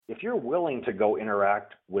 if you're willing to go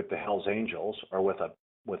interact with the Hells Angels or with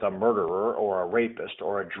a murderer or a rapist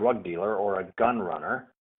or a drug dealer or a gun runner,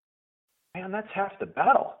 man, that's half the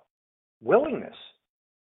battle. Willingness.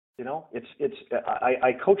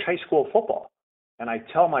 I coach high school football, and I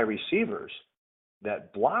tell my receivers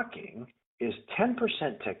that blocking is 10%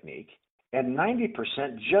 technique and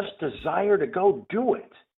 90% just desire to go do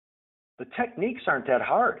it. The techniques aren't that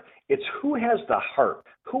hard. It's who has the heart,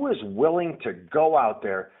 who is willing to go out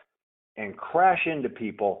there and crash into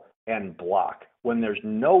people and block when there's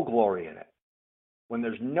no glory in it, when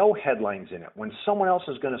there's no headlines in it, when someone else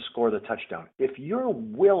is going to score the touchdown. If you're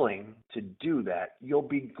willing to do that, you'll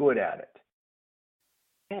be good at it.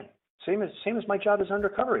 Man, same as my job as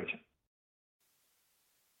undercover agent.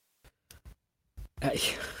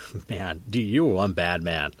 Man, you're one bad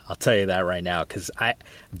man. I'll tell you that right now, because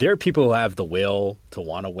there are people who have the will to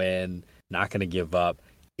want to win, not going to give up.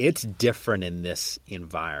 It's different in this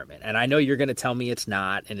environment. And I know you're going to tell me it's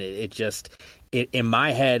not, and it in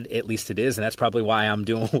my head, at least it is, and that's probably why I'm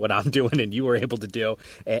doing what I'm doing and you were able to do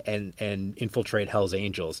and infiltrate Hell's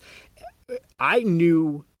Angels. I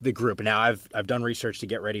knew the group, and now I've done research to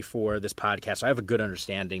get ready for this podcast, so I have a good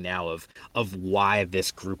understanding now of why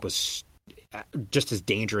this group was just as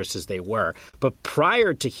dangerous as they were. But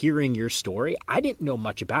prior to hearing your story, I didn't know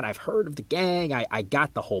much about it. I've heard of the gang. I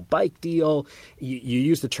got the whole bike deal. You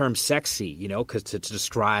use the term sexy, because to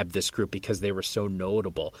describe this group because they were so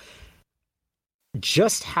notable.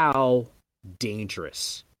 Just how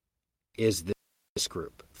dangerous is this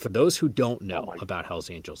group? For those who don't know about Hell's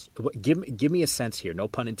Angels, give me a sense here, no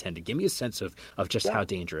pun intended. Give me a sense of just how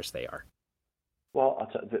dangerous they are. Well, I'll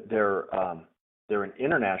tell you, they're an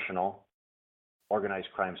international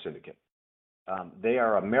organized crime syndicate. They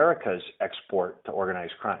are America's export to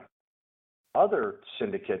organized crime. Other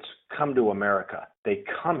syndicates come to America. They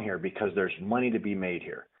come here because there's money to be made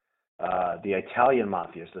here. The Italian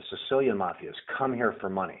mafias, the Sicilian mafias come here for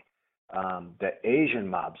money. The Asian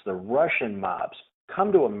mobs, the Russian mobs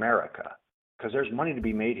come to America because there's money to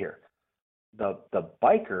be made here. The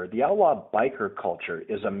outlaw biker culture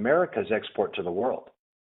is America's export to the world.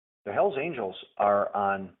 The Hells Angels are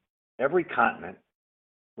on every continent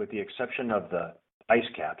with the exception of the ice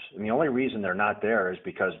caps. And the only reason they're not there is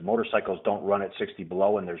because motorcycles don't run at 60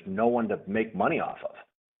 below and there's no one to make money off of,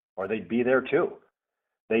 or they'd be there too.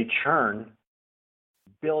 They churn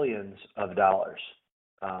billions of dollars,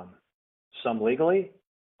 some legally,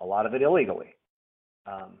 a lot of it illegally.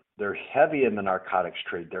 They're heavy in the narcotics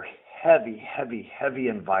trade. They're heavy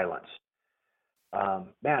in violence.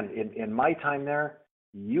 Man, in my time there,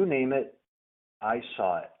 you name it, I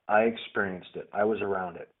saw it. I experienced it. I was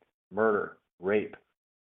around it. Murder, rape,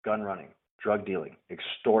 gun running, drug dealing,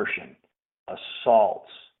 extortion, assaults,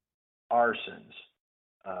 arsons,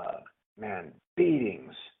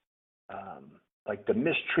 beatings, like the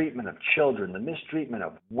mistreatment of children, the mistreatment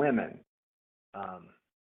of women,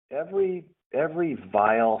 every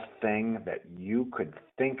vile thing that you could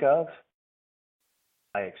think of,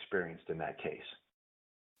 I experienced in that case.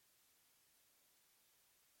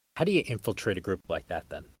 How do you infiltrate a group like that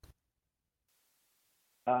then?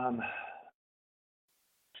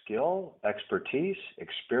 Skill, expertise,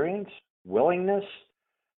 experience, willingness.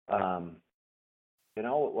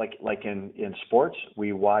 Like in sports,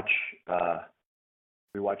 we watch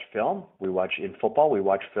film. We watch in football. We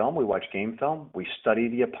watch film. We watch game film. We study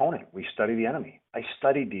the opponent. We study the enemy. I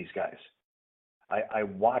studied these guys. I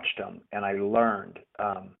watched them and I learned.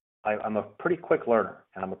 I'm a pretty quick learner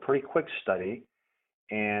and I'm a pretty quick study.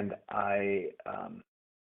 And I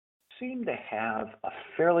seem to have a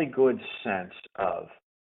fairly good sense of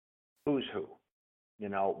who's who.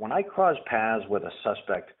 When I cross paths with a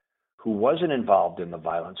suspect who wasn't involved in the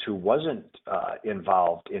violence, who wasn't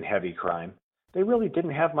involved in heavy crime, they really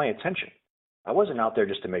didn't have my attention. I wasn't out there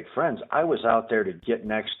just to make friends. I was out there to get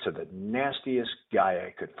next to the nastiest guy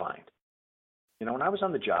I could find. When I was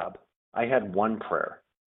on the job, I had one prayer,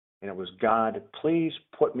 and it was, God, please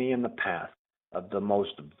put me in the path of the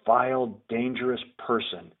most vile, dangerous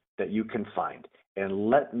person that you can find, and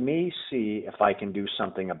let me see if I can do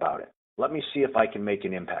something about it. Let me see if I can make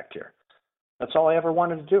an impact here. That's all I ever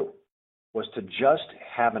wanted to do, was to just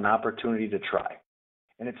have an opportunity to try.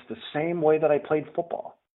 And it's the same way that I played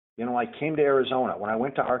football. I came to Arizona. When I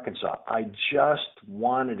went to Arkansas, I just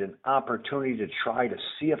wanted an opportunity to try to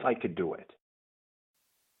see if I could do it.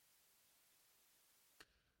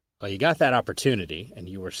 Well, you got that opportunity, and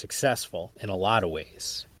you were successful in a lot of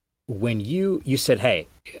ways. When you said, hey,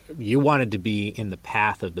 you wanted to be in the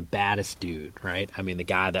path of the baddest dude, right? I mean, the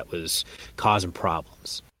guy that was causing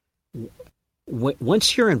problems.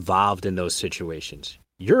 Once you're involved in those situations,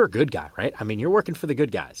 you're a good guy, right? I mean, you're working for the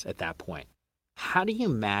good guys at that point. How do you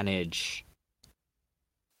manage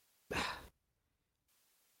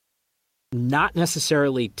not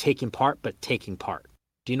necessarily taking part, but taking part?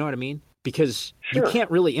 Do you know what I mean? Because Sure. You can't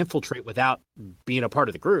really infiltrate without being a part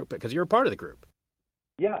of the group, because you're a part of the group.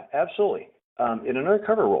 Yeah, absolutely. In an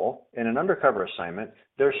undercover role, in an undercover assignment,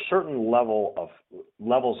 there's certain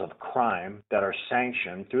levels of crime that are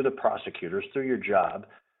sanctioned through the prosecutors, through your job,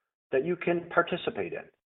 that you can participate in.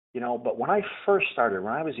 But when I first started,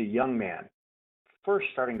 when I was a young man, first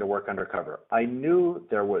starting to work undercover, I knew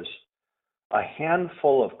there was a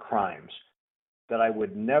handful of crimes that I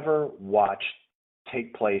would never watch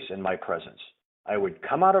take place in my presence. I would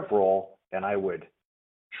come out of role and I would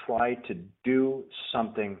try to do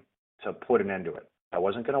something to put an end to it. I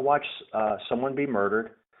wasn't going to watch someone be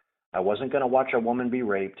murdered. I wasn't going to watch a woman be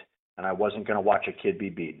raped, and I wasn't going to watch a kid be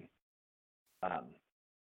beaten.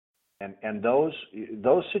 And those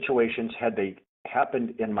situations, had they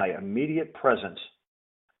happened in my immediate presence,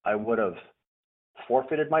 I would have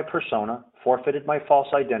forfeited my persona, forfeited my false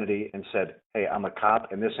identity, and said, hey, I'm a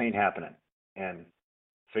cop and this ain't happening, and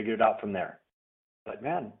figured it out from there. But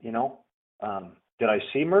man, did I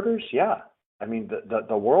see murders? Yeah. I mean,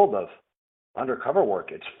 the world of undercover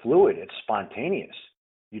work, it's fluid, it's spontaneous.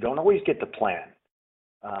 You don't always get the plan.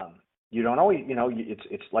 You don't always,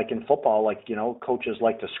 it's like in football, coaches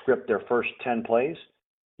like to script their first 10 plays.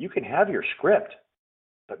 You can have your script,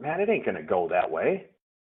 but man, it ain't going to go that way.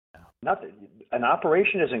 An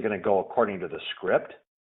operation isn't going to go according to the script.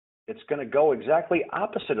 It's going to go exactly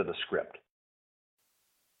opposite of the script.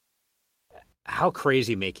 How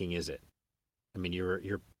crazy making is it? I mean,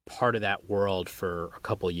 you're part of that world for a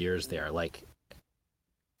couple of years there. Like,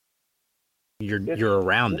 you're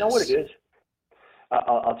around this. You know what it is?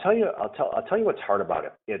 I'll tell you what's hard about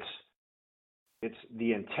it. It's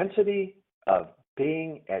the intensity of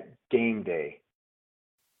being at game day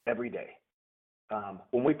every day.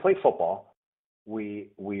 When we play football,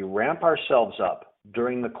 we ramp ourselves up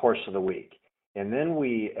during the course of the week, and then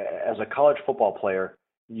as a college football player,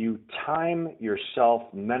 you time yourself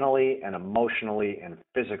mentally and emotionally and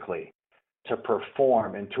physically to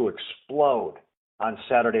perform and to explode on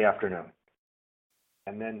Saturday afternoon.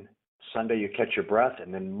 And then Sunday you catch your breath,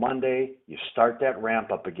 and then Monday you start that ramp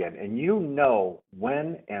up again. And you know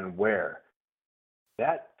when and where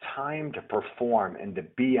that time to perform and to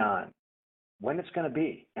be on, when it's going to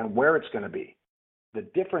be and where it's going to be. The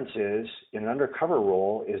difference is, in an undercover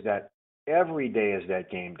role, is that every day is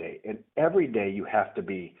that game day, and every day you have to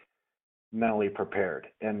be mentally prepared.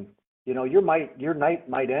 And your night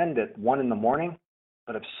might end at 1 a.m,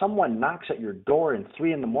 but if someone knocks at your door at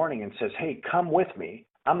 3 a.m. and says, "Hey, come with me,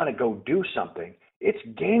 I'm going to go do something," it's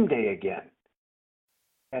game day again.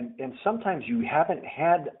 And sometimes you haven't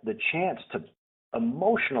had the chance to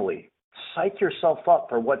emotionally psych yourself up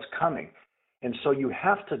for what's coming. And so you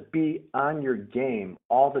have to be on your game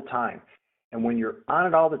all the time. And when you're on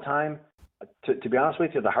it all the time, to be honest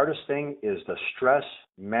with you, the hardest thing is the stress,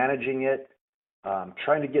 managing it,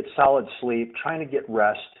 trying to get solid sleep, trying to get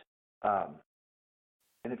rest. And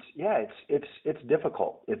it's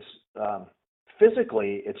difficult. It's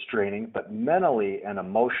physically it's draining, but mentally and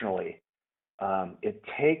emotionally, it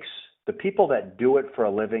takes the people that do it for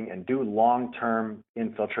a living and do long-term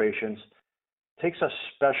infiltrations, takes a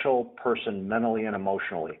special person mentally and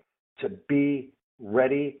emotionally to be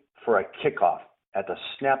ready for a kickoff at the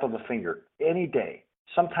snap of a finger any day,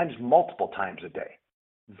 sometimes multiple times a day,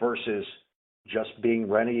 versus just being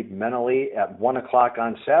ready mentally at 1 o'clock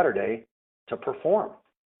on Saturday to perform.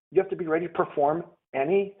 You have to be ready to perform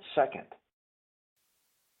any second.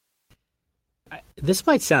 This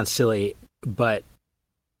might sound silly, but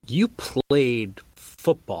you played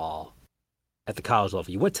football at the college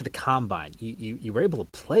level. You went to the combine. You were able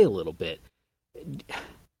to play a little bit.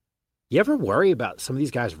 You ever worry about some of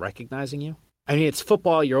these guys recognizing you? I mean, it's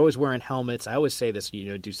football. You're always wearing helmets. I always say this,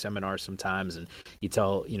 do seminars sometimes, and you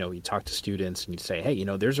talk to students and you say, hey,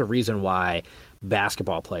 there's a reason why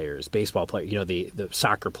basketball players, baseball players, the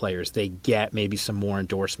soccer players, they get maybe some more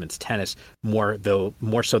endorsements, tennis more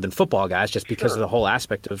so than football guys, just because of the whole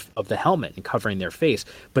aspect of the helmet and covering their face.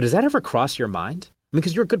 But does that ever cross your mind? I mean,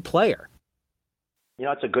 because you're a good player.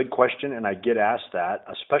 It's a good question, and I get asked that.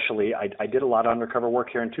 Especially, I did a lot of undercover work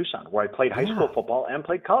here in Tucson, where I played high school football and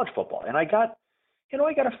played college football, and I got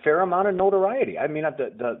a fair amount of notoriety. I mean,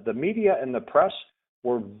 the media and the press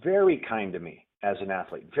were very kind to me as an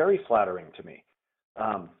athlete, very flattering to me.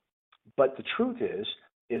 But the truth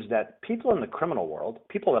is that people in the criminal world,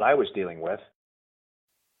 people that I was dealing with,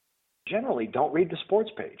 generally don't read the sports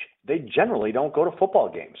page. They generally don't go to football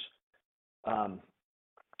games.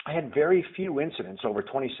 I had very few incidents over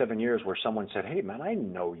 27 years where someone said, hey, man, I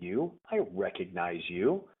know you. I recognize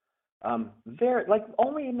you. There, like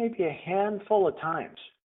only maybe a handful of times.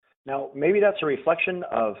 Now, maybe that's a reflection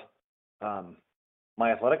of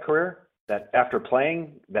my athletic career, that after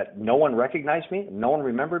playing, that no one recognized me, no one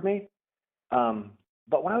remembered me.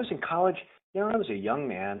 But when I was in college, I was a young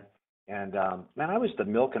man, and man, I was the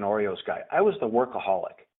milk and Oreos guy. I was the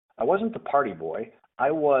workaholic. I wasn't the party boy. I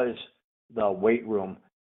was the weight room,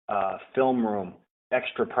 film room,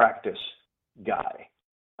 extra practice guy.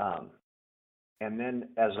 And then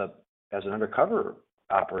as an undercover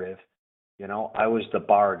operative, I was the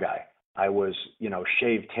bar guy. I was,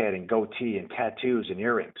 shaved head and goatee and tattoos and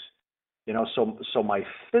earrings. So my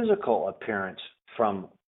physical appearance from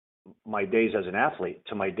my days as an athlete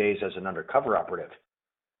to my days as an undercover operative,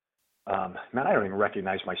 man, I don't even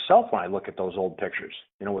recognize myself when I look at those old pictures,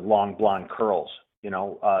 with long blonde curls,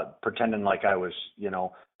 pretending like I was,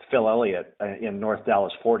 Phil Elliott in North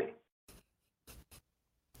Dallas 40.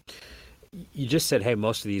 You just said, hey,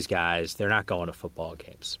 most of these guys, they're not going to football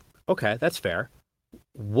games. Okay, that's fair.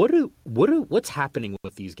 What's happening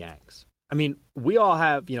with these gangs? I mean, we all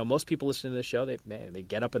have, most people listening to the show, they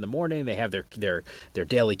get up in the morning, they have their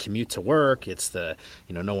daily commute to work. It's no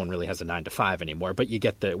one really has a 9 to 5 anymore, but you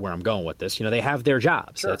get where I'm going with this. They have their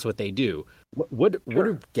jobs. Sure. That's what they do. What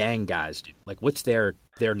do gang guys do? Like, what's their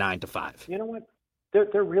 9 to 5? You know what?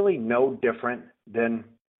 They're really no different than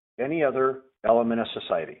any other element of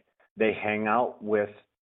society. They hang out with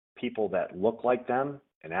people that look like them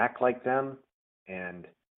and act like them, and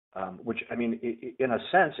which, I mean, in a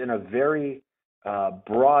sense, in a very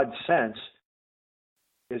broad sense,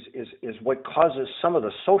 is what causes some of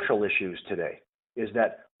the social issues today, is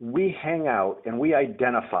that we hang out and we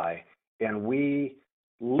identify and we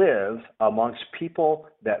live amongst people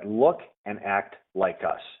that look and act like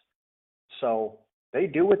us. So they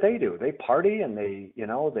do what they do. They party and they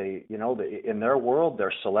in their world,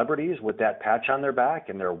 they're celebrities with that patch on their back,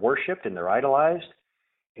 and they're worshipped and they're idolized.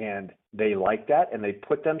 And they like that, and they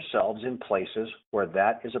put themselves in places where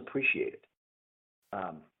that is appreciated.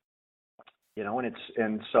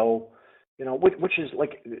 Which is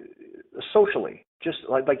like socially, just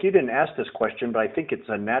like you didn't ask this question, but I think it's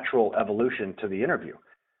a natural evolution to the interview.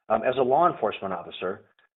 As a law enforcement officer,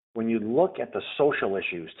 when you look at the social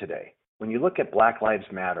issues today, when you look at Black Lives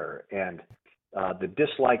Matter and the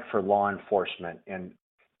dislike for law enforcement, and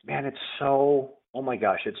man, it's so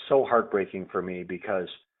heartbreaking for me because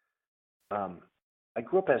I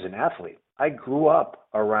grew up as an athlete. I grew up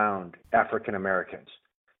around African Americans.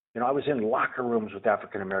 I was in locker rooms with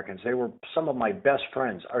African Americans. They were some of my best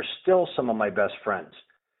friends, are still some of my best friends.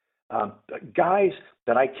 Guys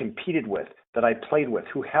that I competed with, that I played with,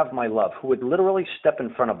 who have my love, who would literally step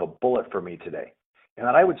in front of a bullet for me today, and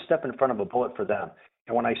that I would step in front of a bullet for them.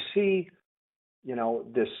 And when I see,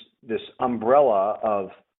 this umbrella of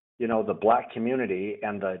the Black community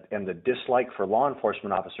and the dislike for law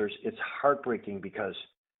enforcement officers, it's heartbreaking because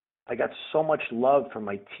I got so much love from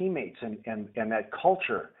my teammates and that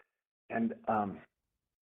culture. And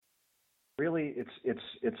really,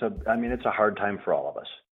 it's a hard time for all of us.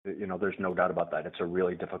 There's no doubt about that. It's a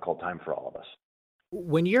really difficult time for all of us.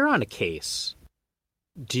 When you're on a case,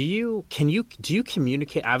 do you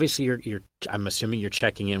communicate? Obviously, I'm assuming you're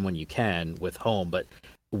checking in when you can with home, but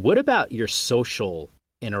what about your social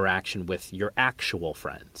interaction with your actual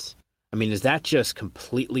friends? I mean, is that just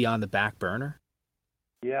completely on the back burner?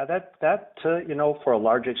 Yeah, that for a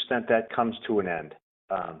large extent, that comes to an end.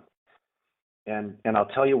 And I'll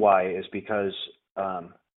tell you why, is because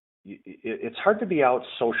it's hard to be out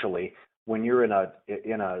socially when you're in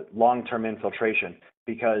a long-term infiltration,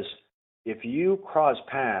 because if you cross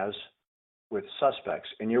paths with suspects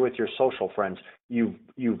and you're with your social friends,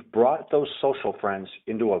 you've brought those social friends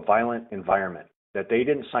into a violent environment that they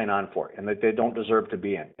didn't sign on for and that they don't deserve to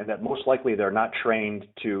be in, and that most likely they're not trained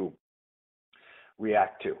to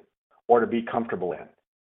react to or to be comfortable in.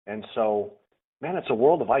 And so, man, it's a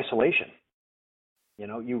world of isolation.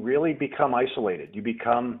 You really become isolated. You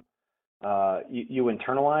become, you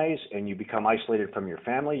internalize, and you become isolated from your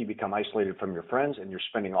family. You become isolated from your friends, and you're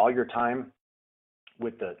spending all your time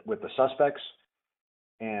with the suspects.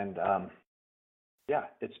 And yeah,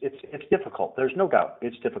 it's difficult. There's no doubt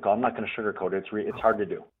it's difficult. I'm not going to sugarcoat it. It's hard to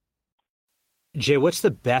do. Jay, what's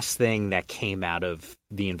the best thing that came out of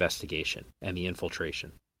the investigation and the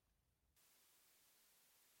infiltration?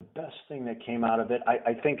 The best thing that came out of it,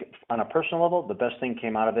 I think on a personal level, the best thing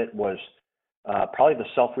came out of it was probably the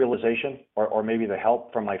self-realization or maybe the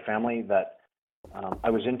help from my family that I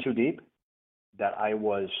was in too deep, that I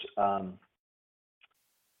was,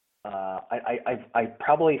 I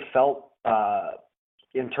probably felt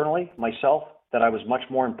internally myself that I was much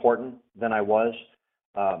more important than I was.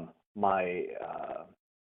 My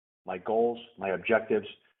goals, my objectives,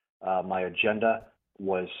 my agenda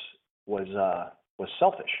was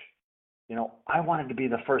selfish. I wanted to be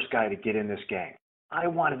the first guy to get in this gang. I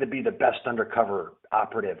wanted to be the best undercover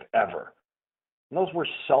operative ever. And those were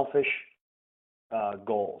selfish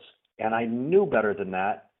goals. And I knew better than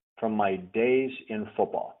that from my days in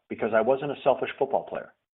football because I wasn't a selfish football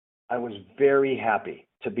player. I was very happy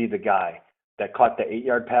to be the guy that caught the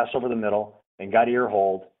 8-yard pass over the middle and got ear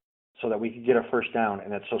hold so that we could get a first down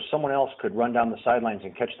and that so someone else could run down the sidelines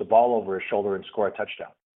and catch the ball over his shoulder and score a touchdown.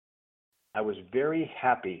 I was very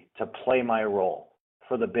happy to play my role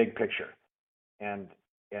for the big picture. And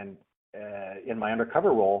in my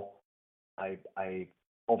undercover role, I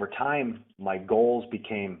over time, my goals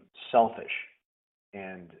became selfish.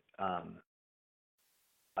 And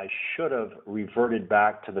I should have reverted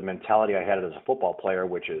back to the mentality I had as a football player,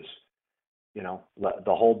 which is, the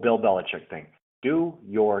whole Bill Belichick thing. Do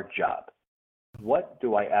your job. What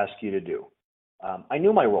do I ask you to do? I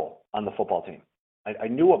knew my role on the football team. I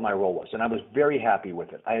knew what my role was, and I was very happy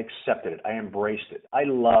with it. I accepted it. I embraced it. I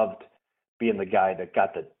loved being the guy that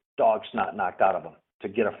got the dog snot knocked out of him to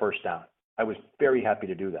get a first down. I was very happy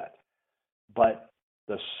to do that. But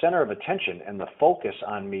the center of attention and the focus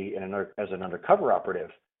on me as an undercover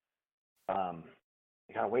operative, I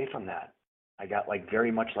got away from that. I got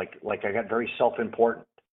very much I got very self-important.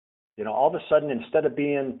 All of a sudden, instead of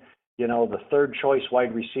being, the third choice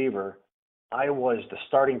wide receiver, I was the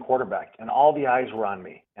starting quarterback, and all the eyes were on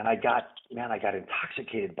me. And I got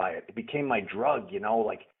intoxicated by it. It became my drug,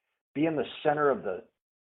 being the center of the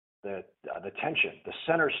tension, the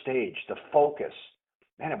center stage, the focus.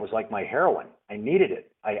 Man, it was like my heroin. I needed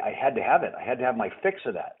it. I had to have it. I had to have my fix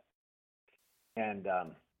of that. And,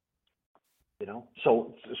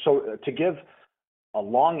 so to give a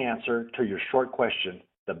long answer to your short question,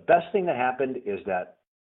 the best thing that happened is that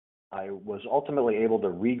I was ultimately able to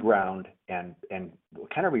reground and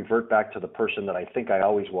kind of revert back to the person that I think I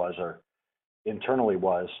always was or internally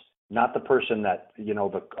was, not the person that,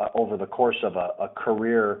 over the course of a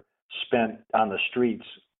career spent on the streets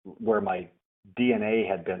where my DNA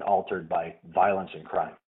had been altered by violence and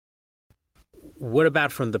crime. What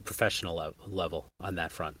about from the professional level on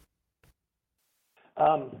that front?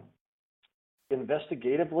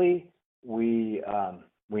 Investigatively, we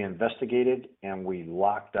investigated and we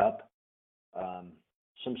locked up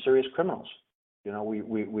some serious criminals.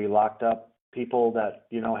 We locked up people that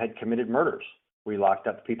had committed murders. We locked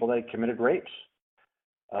up people that had committed rapes,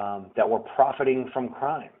 that were profiting from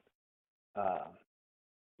crime.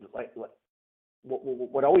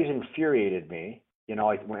 What always infuriated me,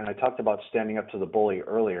 when I talked about standing up to the bully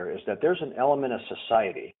earlier, is that there's an element of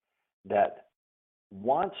society that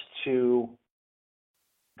wants to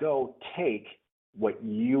go take what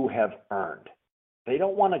you have earned. They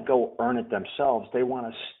don't want to go earn it themselves. They want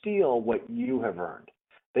to steal what you have earned.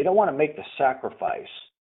 They don't want to make the sacrifice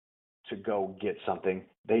to go get something.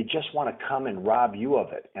 They just want to come and rob you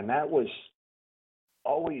of it. And that was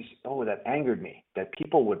always, that angered me, that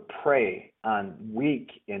people would prey on weak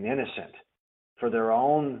and innocent for their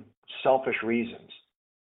own selfish reasons.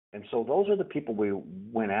 And so those are the people we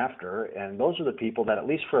went after, and those are the people that, at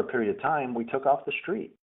least for a period of time, we took off the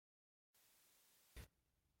street.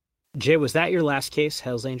 Jay, was that your last case,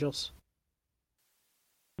 Hells Angels?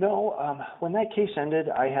 No, when that case ended,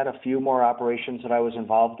 I had a few more operations that I was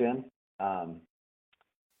involved in.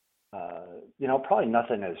 Probably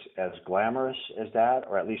nothing as glamorous as that,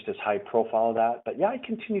 or at least as high profile as that. But yeah, I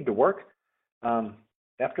continued to work.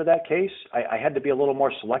 After that case, I had to be a little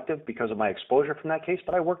more selective because of my exposure from that case,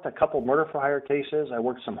 but I worked a couple murder for hire cases. I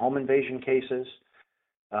worked some home invasion cases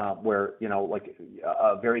where,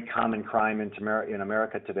 a very common crime in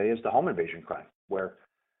America today is the home invasion crime, where,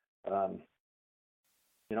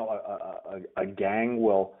 a gang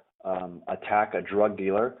will attack a drug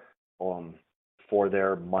dealer for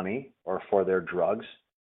their money or for their drugs.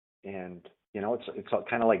 And, it's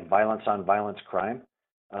kind of like violence on violence crime.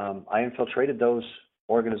 I infiltrated those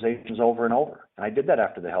organizations over and over. And I did that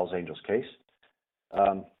after the Hells Angels case.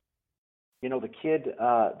 The kid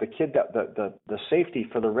that the safety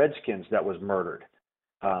for the Redskins that was murdered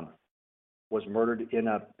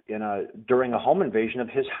during a home invasion of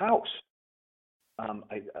his house. I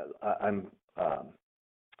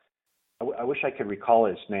wish I could recall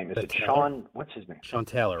his name. Is it Sean? What's his name? Sean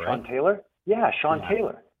Taylor, right? Sean Taylor? Yeah, Sean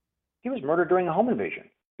Taylor. He was murdered during a home invasion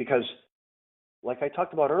because, like I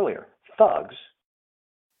talked about earlier, thugs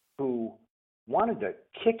who wanted to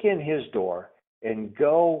kick in his door and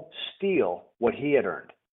go steal what he had earned,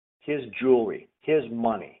 his jewelry, his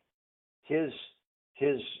money, his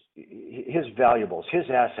valuables, his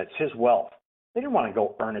assets, his wealth. They didn't want to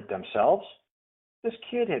go earn it themselves. This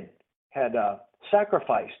kid had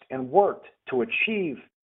sacrificed and worked to achieve,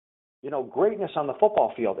 greatness on the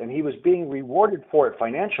football field, and he was being rewarded for it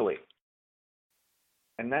financially.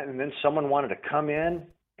 And then someone wanted to come in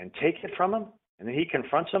and take it from him, and then he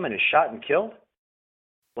confronts them and is shot and killed.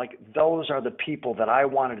 Like, those are the people that I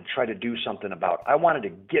wanted to try to do something about. I wanted to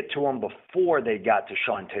get to them before they got to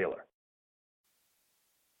Sean Taylor.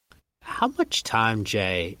 How much time,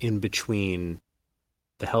 Jay, in between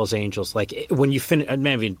the Hells Angels, like when you finish,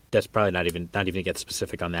 maybe that's probably not even to get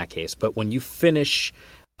specific on that case, but when you finish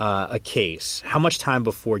a case, how much time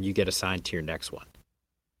before you get assigned to your next one?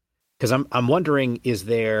 Because I'm wondering, is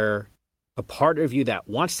there a part of you that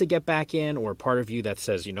wants to get back in, or a part of you that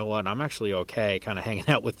says, you know what, I'm actually okay kind of hanging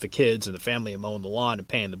out with the kids and the family and mowing the lawn and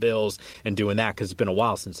paying the bills and doing that, because it's been a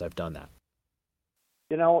while since I've done that?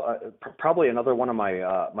 Probably another one of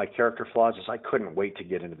my character flaws is I couldn't wait to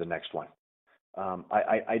get into the next one.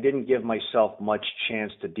 I didn't give myself much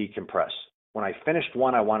chance to decompress. When I finished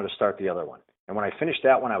one, I wanted to start the other one. And when I finished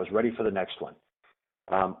that one, I was ready for the next one.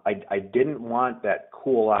 I didn't want that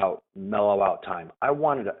cool out, mellow out time. I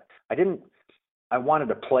wanted to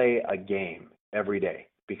play a game every day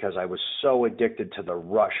because I was so addicted to the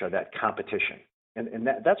rush of that competition. And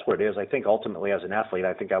that's what it is. I think ultimately as an athlete,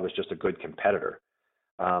 I think I was just a good competitor.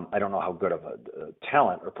 I don't know how good of a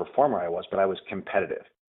talent or performer I was, but I was competitive.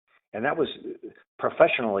 And that was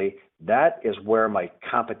professionally, that is where my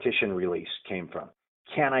competition release came from.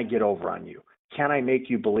 Can I get over on you? Can I make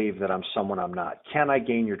you believe that I'm someone I'm not? Can I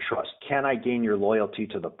gain your trust? Can I gain your loyalty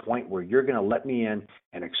to the point where you're going to let me in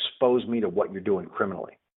and expose me to what you're doing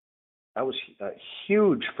criminally? That was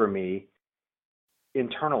huge for me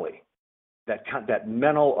internally, that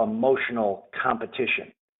mental, emotional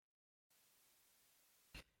competition.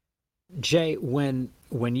 Jay, when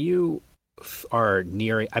you are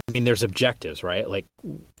nearing, I mean, there's objectives, right? Like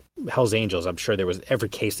Hell's Angels, I'm sure there was every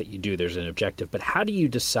case that you do, there's an objective. But how do you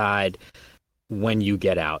decide when you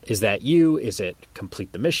get out? Is that you? Is it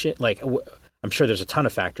complete the mission? Like, I'm sure there's a ton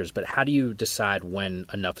of factors, but how do you decide when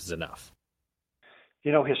enough is enough?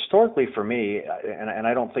 Historically for me, and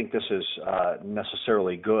I don't think this is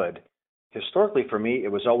necessarily good, historically for me,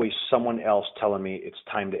 it was always someone else telling me it's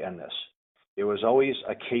time to end this. It was always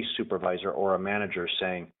a case supervisor or a manager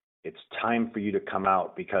saying, it's time for you to come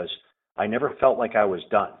out, because I never felt like I was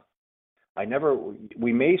done.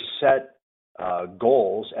 We may set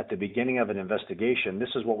goals at the beginning of an investigation.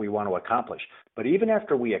 This is what we want to accomplish. But even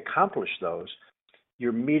after we accomplish those,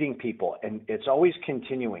 you're meeting people, and it's always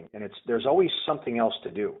continuing, and there's always something else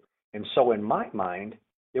to do. And so in my mind,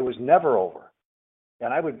 it was never over.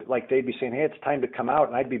 And they'd be saying, hey, it's time to come out.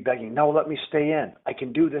 And I'd be begging, no, let me stay in. I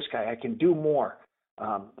can do this guy. I can do more.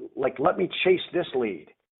 Let me chase this lead.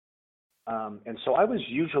 And so I was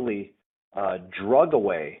usually drug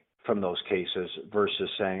away from those cases versus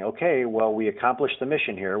saying, okay, well, we accomplished the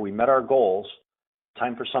mission here. We met our goals.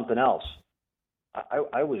 Time for something else.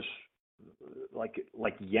 I was like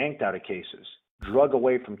yanked out of cases, drug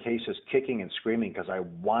away from cases, kicking and screaming because I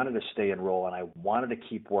wanted to stay in role and I wanted to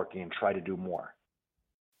keep working and try to do more.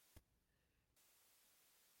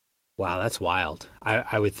 Wow, that's wild.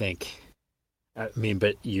 I would think. I mean,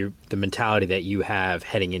 but the mentality that you have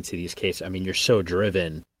heading into these cases, I mean, you're so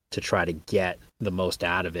driven to try to get the most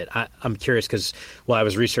out of it. I'm curious because while I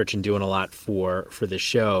was researching, doing a lot for this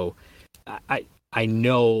show, I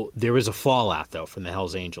know there was a fallout, though, from the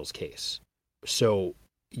Hells Angels case. So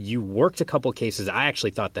you worked a couple cases. I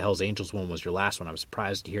actually thought the Hells Angels one was your last one. I was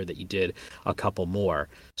surprised to hear that you did a couple more.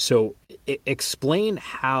 So explain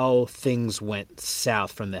how things went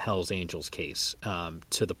south from the Hells Angels case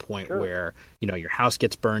to the point where, your house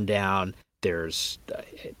gets burned down. There's a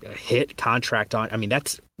hit contract on. I mean,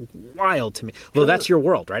 that's wild to me. Well, that's your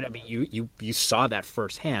world, right? I mean, you saw that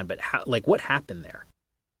firsthand. But what happened there?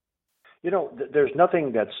 There's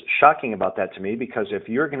nothing that's shocking about that to me, because if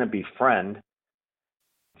you're going to befriend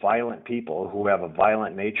violent people who have a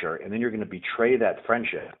violent nature, and then you're going to betray that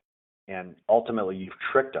friendship, and ultimately you've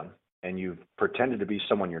tricked them and you've pretended to be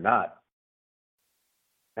someone you're not,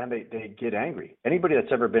 and they get angry. Anybody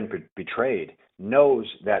that's ever been betrayed knows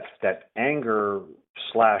that anger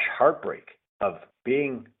 / heartbreak of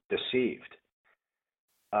being deceived.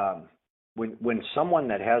 When someone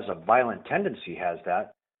that has a violent tendency has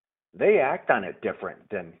that, they act on it different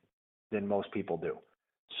than most people do.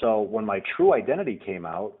 So when my true identity came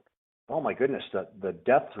out, oh my goodness, the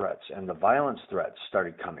death threats and the violence threats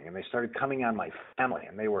started coming, and they started coming on my family,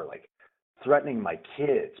 and they were like threatening my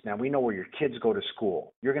kids. Man, we know where your kids go to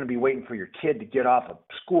school. You're going to be waiting for your kid to get off a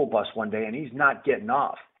school bus one day, and he's not getting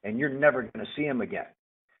off, and you're never going to see him again.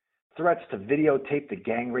 Threats to videotape the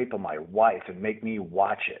gang rape of my wife and make me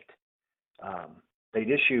watch it. They'd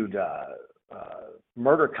issued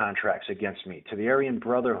murder contracts against me to the Aryan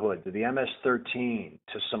Brotherhood, to the MS-13,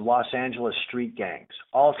 to some Los Angeles street gangs,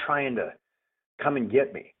 all trying to come and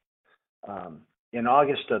get me. In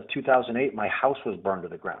August of 2008, my house was burned to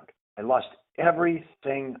the ground. I lost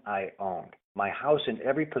everything I owned, my house and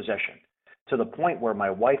every possession, to the point where my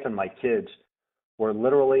wife and my kids were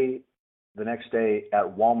literally the next day at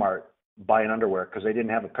Walmart buying underwear because they didn't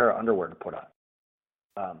have a pair of underwear to put on.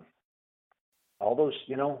 All those,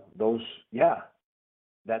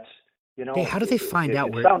 that's, Hey, how do they find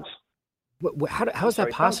out where? Sounds, how is that possible?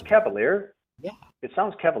 It sounds cavalier. Yeah. It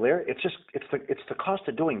sounds cavalier. It's the cost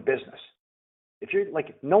of doing business. If you're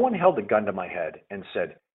like, no one held a gun to my head and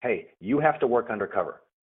said, hey, you have to work undercover.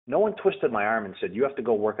 No one twisted my arm and said, you have to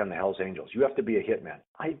go work on the Hells Angels. You have to be a hitman.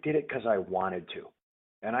 I did it because I wanted to.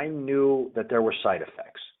 And I knew that there were side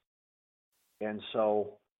effects. And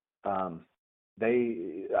so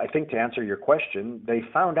I think to answer your question, they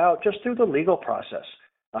found out just through the legal process.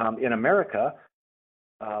 In America,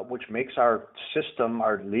 which makes our system,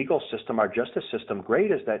 our legal system, our justice system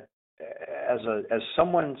great, is that as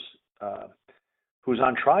someone's who's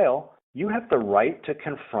on trial, you have the right to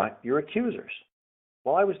confront your accusers.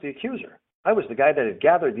 Well, I was the accuser. I was the guy that had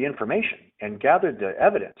gathered the information and gathered the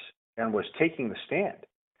evidence and was taking the stand.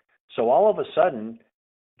 So all of a sudden,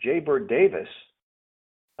 Jay Bird Davis,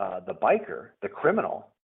 the biker, the criminal,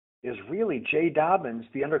 is really Jay Dobyns,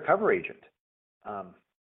 the undercover agent.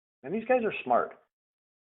 And these guys are smart.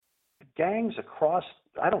 Gangs across,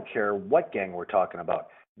 I don't care what gang we're talking about,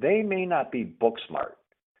 they may not be book smart.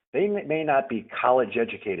 They may not be college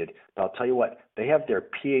educated, but I'll tell you what, they have their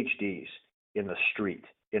PhDs in the street,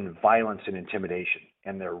 in violence and intimidation,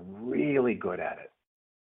 and they're really good at it.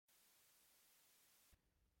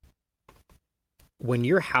 When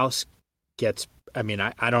your house gets, I mean,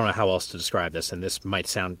 I don't know how else to describe this, and this might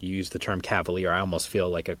sound, you use the term cavalier, I almost feel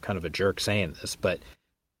like a kind of a jerk saying this, but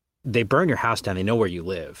they burn your house down, they know where you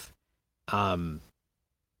live. Like,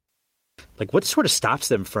 what sort of stops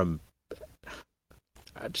them from,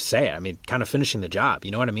 just say it, I mean, kind of finishing the job,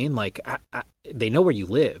 you know what I mean? Like, they know where you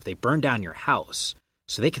live, they burn down your house,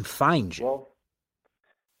 so they can find you.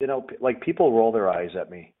 Well, like, people roll their eyes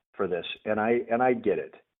at me for this, and I get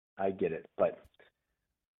it. But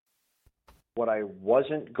what I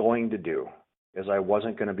wasn't going to do is I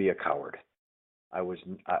wasn't going to be a coward. I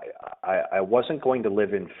wasn't going to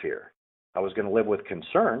live in fear. I was going to live with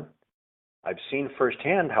concern. I've seen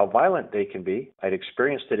firsthand how violent they can be. I'd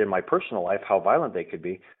experienced it in my personal life, how violent they could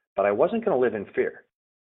be, but I wasn't going to live in fear.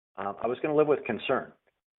 I was going to live with concern.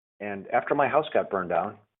 And after my house got burned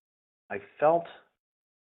down, I felt,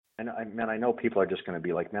 and I know people are just going to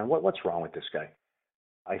be like, man, what's wrong with this guy?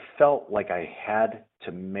 I felt like I had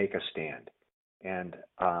to make a stand. And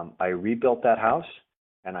I rebuilt that house,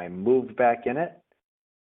 and I moved back in it.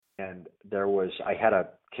 And I had a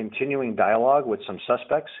continuing dialogue with some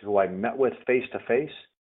suspects who I met with face to face.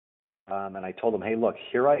 And I told them, hey, look,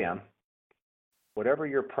 here I am. Whatever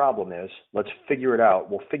your problem is, let's figure it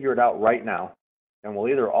out. We'll figure it out right now. And we'll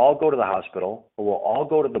either all go to the hospital or we'll all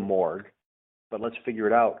go to the morgue, but let's figure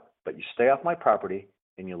it out. But you stay off my property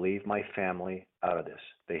and you leave my family out of this.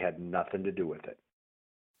 They had nothing to do with it.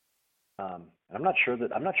 I'm not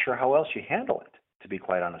sure how else you handle it, to be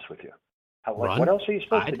quite honest with you. What else are you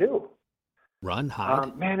supposed to do? Run,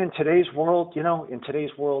 hide? Man, in today's world,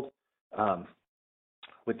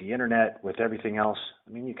 with the internet, with everything else,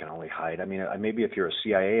 I mean, you can only hide. I mean, maybe if you're a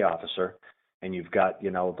CIA officer and you've got,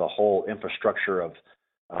 the whole infrastructure of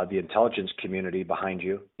the intelligence community behind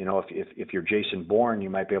you, if you're Jason Bourne, you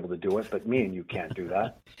might be able to do it, but me and you can't do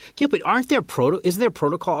that. Yeah, but isn't there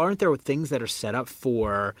protocol? Aren't there things that are set up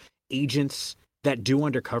for agents that do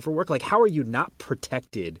undercover work? Like, how are you not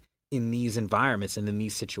protected in these environments and in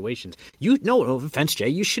these situations. No offense, Jay,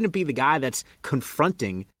 you shouldn't be the guy that's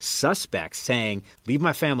confronting suspects saying, leave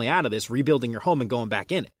my family out of this, rebuilding your home and going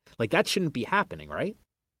back in it. Like, that shouldn't be happening, right?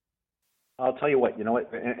 I'll tell you what,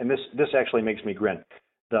 and this actually makes me grin.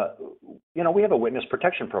 We have a witness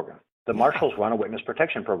protection program. The marshals run a witness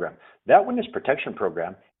protection program. That witness protection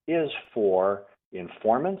program is for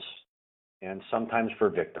informants and sometimes for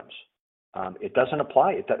victims. It doesn't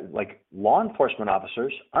apply. Like, law enforcement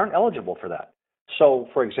officers aren't eligible for that. So,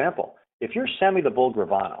 for example, if you're Sammy the Bull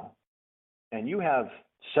Gravano and you have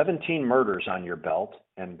 17 murders on your belt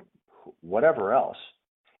and whatever else,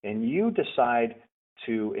 and you decide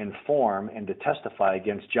to inform and to testify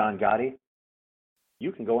against John Gotti,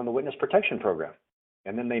 you can go in the witness protection program.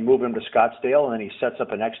 And then they move him to Scottsdale, and then he sets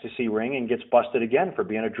up an ecstasy ring and gets busted again for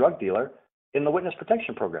being a drug dealer in the witness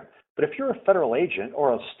protection program. But if you're a federal agent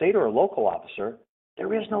or a state or a local officer,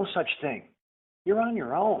 there is no such thing. You're on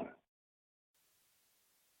your own.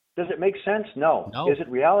 Does it make sense? No. Is it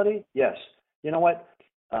reality? Yes. You know what?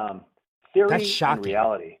 Theory and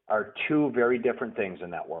reality are two very different things in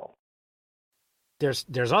that world.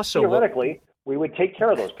 There's also theoretically, we would take care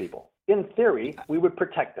of those people. In theory, we would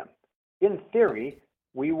protect them. In theory,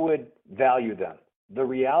 we would value them. The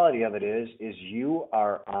reality of it is you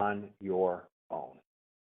are on your own.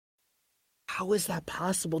 How is that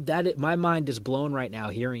possible? My mind is blown right now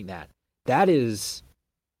hearing that. That is,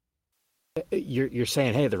 you're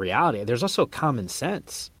saying, hey, the reality. There's also common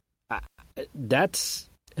sense. That's.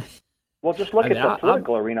 Well, just look at the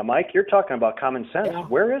political arena, Mike. You're talking about common sense. Yeah.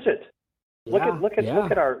 Where is it? Look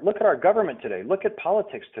at our government today. Look at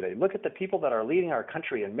politics today. Look at the people that are leading our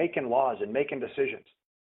country and making laws and making decisions.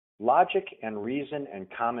 Logic and reason and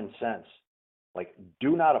common sense,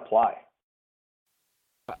 do not apply.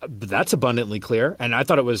 That's abundantly clear. And I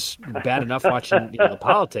thought it was bad enough watching the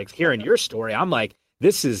politics. Hearing your story, I'm like,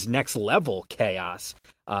 this is next level chaos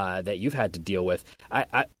that you've had to deal with.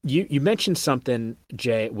 You mentioned something,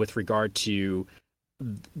 Jay, with regard to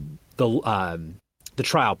the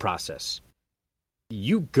trial process.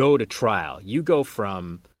 You go to trial. You go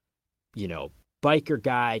from, biker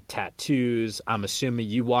guy, tattoos. I'm assuming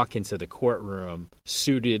you walk into the courtroom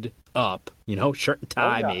suited up, shirt and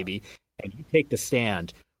tie maybe, and you take the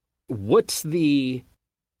stand. What's the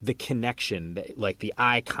connection, like the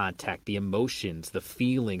eye contact, the emotions, the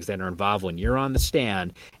feelings that are involved when you're on the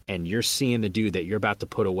stand and you're seeing the dude that you're about to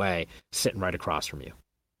put away sitting right across from you?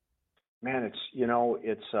 Man,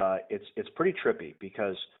 it's pretty trippy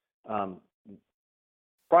because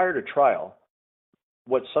prior to trial,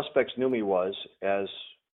 what suspects knew me was as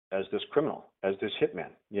this criminal, as this hitman,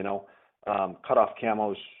 cut off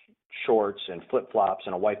camos, shorts and flip-flops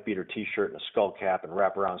and a wife beater t-shirt and a skull cap and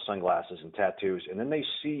wraparound sunglasses and tattoos. And then they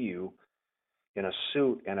see you in a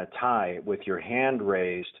suit and a tie with your hand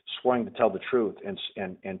raised, swearing to tell the truth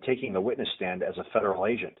and taking the witness stand as a federal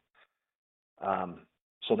agent.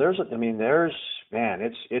 So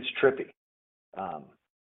it's trippy.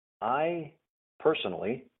 I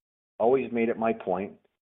personally always made it my point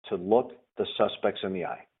to look the suspects in the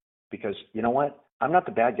eye because you know what? I'm not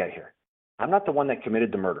the bad guy here. I'm not the one that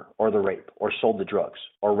committed the murder or the rape or sold the drugs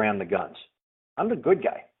or ran the guns. I'm the good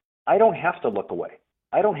guy. I don't have to look away.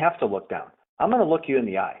 I don't have to look down. I'm going to look you in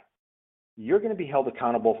the eye. You're going to be held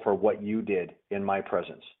accountable for what you did in my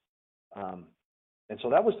presence. And so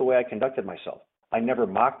that was the way I conducted myself. I never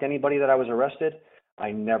mocked anybody that I was arrested.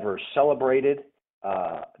 I never celebrated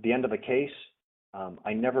the end of a case.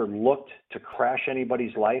 I never looked to crash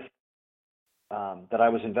anybody's life that I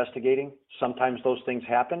was investigating. Sometimes those things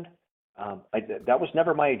happened. That was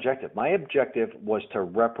never my objective. My objective was to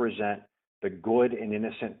represent the good and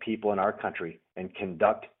innocent people in our country and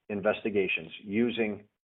conduct investigations using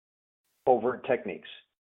covert techniques.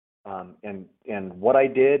 And what I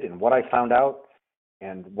did and what I found out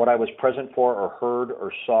and what I was present for or heard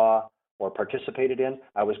or saw or participated in,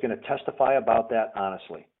 I was going to testify about that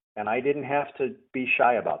honestly. And I didn't have to be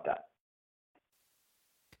shy about that.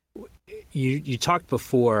 You talked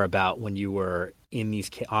before about when you were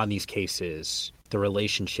on these cases, the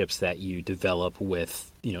relationships that you develop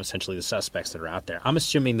with, essentially the suspects that are out there. I'm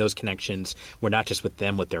assuming those connections were not just with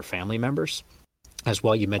them, with their family members as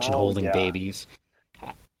well. You mentioned holding babies.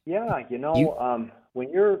 Yeah, when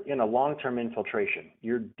you're in a long-term infiltration,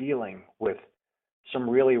 you're dealing with some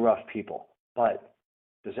really rough people. But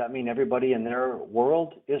does that mean everybody in their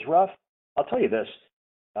world is rough? I'll tell you this.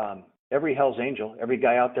 Every Hell's Angel, every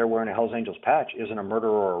guy out there wearing a Hell's Angels patch isn't a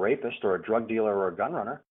murderer or a rapist or a drug dealer or a gun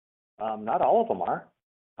runner. Not all of them are.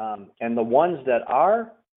 And the ones that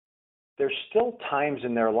are, there's still times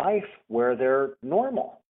in their life where they're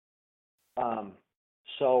normal.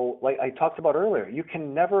 So, like I talked about earlier, you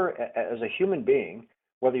can never, as a human being,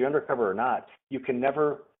 whether you're undercover or not, you can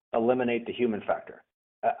never eliminate the human factor.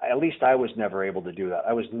 At least I was never able to do that.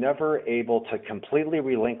 I was never able to completely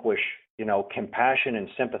relinquish, compassion and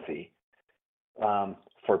sympathy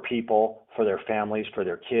for people, for their families, for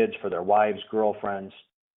their kids, for their wives, girlfriends.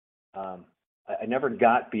 I never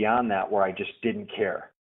got beyond that where I just didn't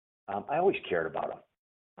care. I always cared about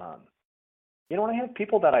them. When I had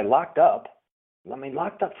people that I locked up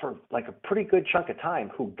for like a pretty good chunk of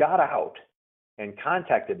time who got out and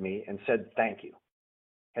contacted me and said, thank you.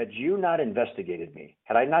 Had you not investigated me,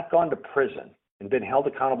 had I not gone to prison and been held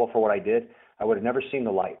accountable for what I did, I would have never seen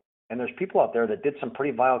the light. And there's people out there that did some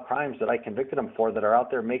pretty vile crimes that I convicted them for that are out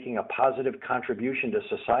there making a positive contribution to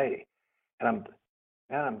society. And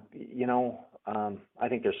I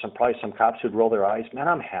think there's probably some cops who'd roll their eyes. Man,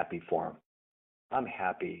 I'm happy for them. I'm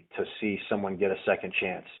happy to see someone get a second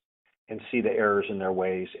chance and see the errors in their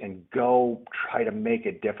ways and go try to make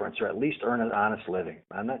a difference or at least earn an honest living.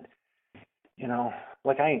 I'm not,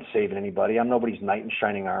 I ain't saving anybody. I'm nobody's knight in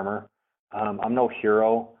shining armor. I'm no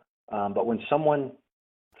hero. But when someone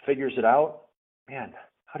figures it out, man,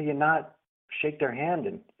 how do you not shake their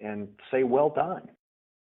hand and say, well done?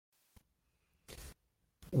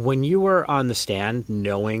 When you were on the stand,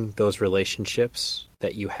 knowing those relationships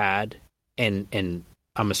that you had, and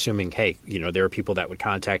I'm assuming, hey, there are people that would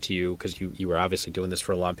contact you because you were obviously doing this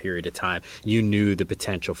for a long period of time. You knew the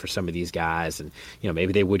potential for some of these guys, and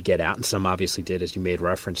maybe they would get out, and some obviously did, as you made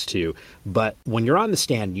reference to. But when you're on the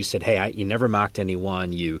stand, you said, hey, you never mocked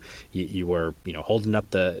anyone. You were holding up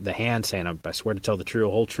the hand, saying, I swear to tell the truth,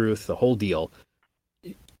 whole truth, the whole deal.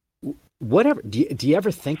 Whatever. Do you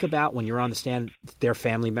ever think about when you're on the stand their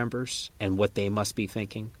family members and what they must be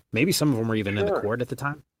thinking? Maybe some of them were even in the court at the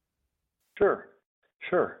time. Sure.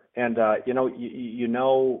 And,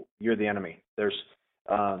 you're the enemy. There's,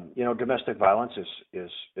 domestic violence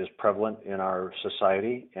is prevalent in our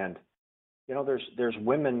society. And, there's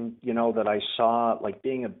women, that I saw like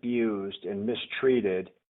being abused and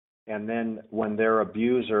mistreated. And then when their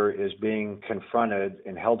abuser is being confronted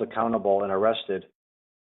and held accountable and arrested,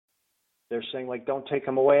 they're saying like, don't take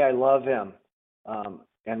him away. I love him.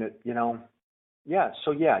 And it, yeah.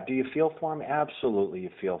 So yeah. Do you feel for him? Absolutely. You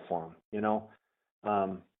feel for him,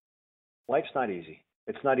 life's not easy.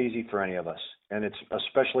 It's not easy for any of us. And it's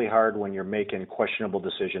especially hard when you're making questionable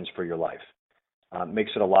decisions for your life.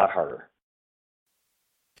 Makes it a lot harder.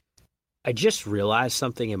 I just realized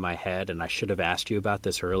something in my head, and I should have asked you about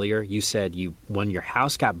this earlier. You said when your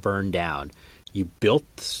house got burned down, you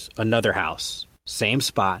built another house, same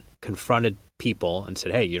spot, confronted people and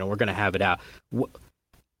said, hey, we're going to have it out.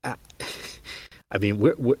 I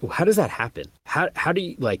mean, how does that happen? How do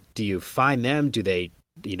you do you find them? Do they,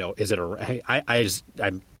 is it I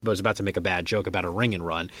was about to make a bad joke about a ring and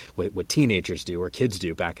run, what teenagers do or kids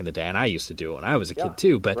do back in the day. And I used to do it when I was a kid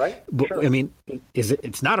too, but, right? Sure. I mean,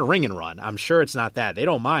 it's not a ring and run. I'm sure it's not that. They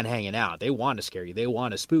don't mind hanging out. They want to scare you. They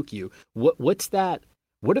want to spook you. What's that?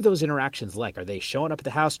 What are those interactions like? Are they showing up at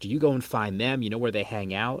the house? Do you go and find them? where they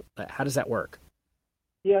hang out? How does that work?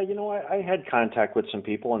 Yeah, I had contact with some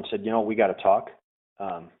people and said, we got to talk.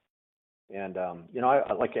 I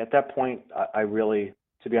like at that point, I really,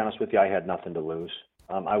 to be honest with you, I had nothing to lose.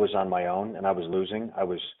 I was on my own and I was losing. I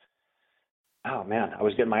was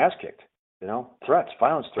getting my ass kicked, threats,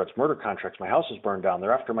 violence threats, murder contracts. My house is burned down.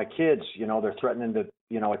 They're after my kids. They're threatening to,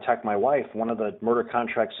 attack my wife. One of the murder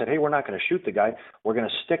contracts said, hey, we're not going to shoot the guy. We're going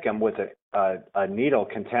to stick him with a needle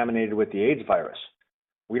contaminated with the AIDS virus.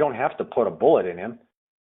 We don't have to put a bullet in him.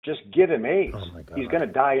 Just give him AIDS. Oh my God. He's going to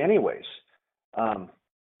die anyways.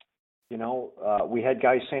 We had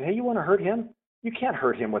guys saying, hey, you want to hurt him? You can't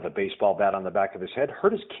hurt him with a baseball bat on the back of his head.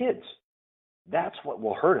 Hurt his kids. That's what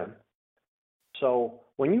will hurt him. So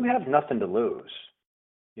when you have nothing to lose,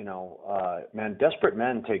 desperate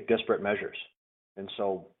men take desperate measures. And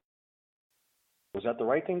so was that the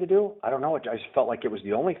right thing to do? I don't know. I just felt like it was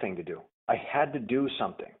the only thing to do. I had to do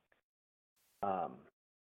something.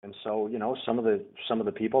 And so, some of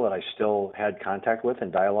the people that I still had contact with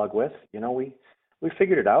and dialogue with, we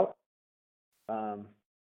figured it out.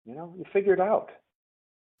 You figure it out.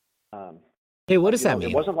 Hey, what does that mean?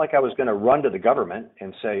 It wasn't like I was going to run to the government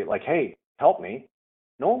and say, like, hey, help me.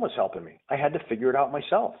 No one was helping me. I had to figure it out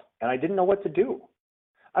myself, and I didn't know what to do.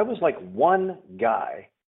 I was like one guy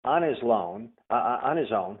on his own,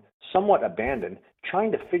 somewhat abandoned,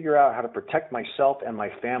 trying to figure out how to protect myself and my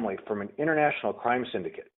family from an international crime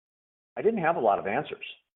syndicate. I didn't have a lot of answers.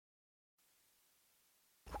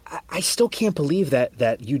 I still can't believe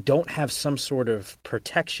that you don't have some sort of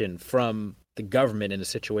protection from the government in a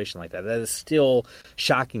situation like that. That is still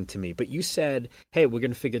shocking to me. But you said, hey, we're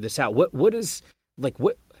going to figure this out. What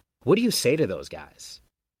do you say to those guys?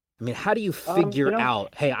 I mean, how do you figure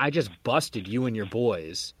out, hey, I just busted you and your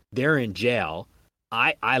boys. They're in jail.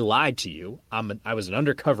 I lied to you. I was an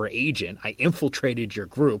undercover agent. I infiltrated your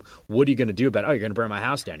group. What are you going to do about it? Oh, you're going to burn my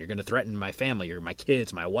house down. You're going to threaten my family or my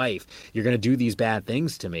kids, my wife. You're going to do these bad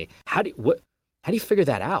things to me. How do you figure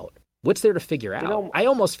that out? What's there to figure out? I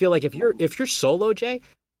almost feel like if you're solo, Jay,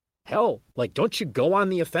 hell, like, don't you go on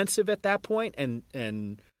the offensive at that point? And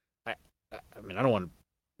I mean, I don't want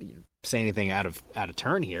to say anything out of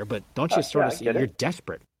turn here, but don't you sort of say you're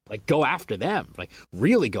desperate? Like, go after them. Like,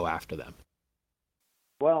 really go after them.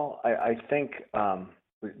 Well, I think,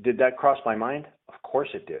 did that cross my mind? Of course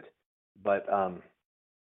it did. But, I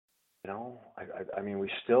mean,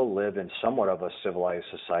 we still live in somewhat of a civilized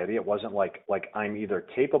society. It wasn't like I'm either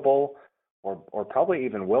capable or probably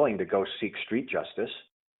even willing to go seek street justice.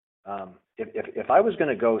 If I was going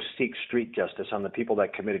to go seek street justice on the people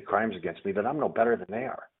that committed crimes against me, then I'm no better than they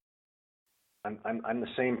are. I'm the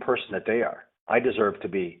same person that they are. I deserve to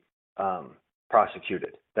be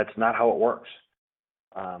prosecuted. That's not how it works.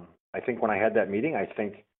 I think when I had that meeting, I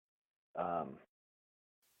think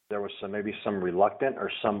there was maybe some reluctant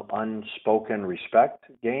or some unspoken respect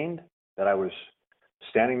gained that I was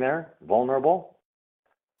standing there vulnerable.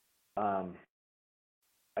 I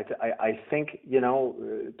think,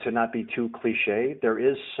 to not be too cliche, there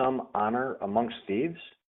is some honor amongst thieves.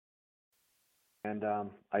 And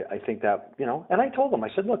I think that, and I told them, I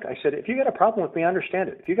said, look, if you got a problem with me, I understand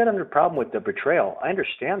it. If you got a problem with the betrayal, I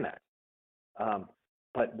understand that.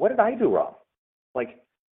 But what did I do wrong? Like,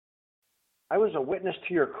 I was a witness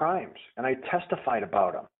to your crimes, and I testified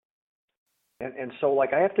about them. And so,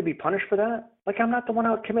 like, I have to be punished for that? Like, I'm not the one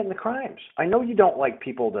out committing the crimes. I know you don't like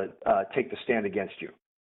people that take the stand against you.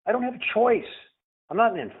 I don't have a choice. I'm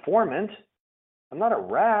not an informant. I'm not a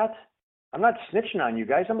rat. I'm not snitching on you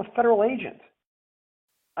guys. I'm a federal agent.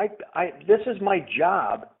 This is my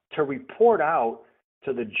job to report out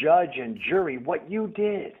to the judge and jury what you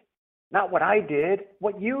did. Not what I did,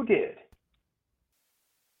 what you did.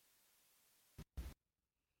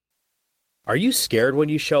 Are you scared when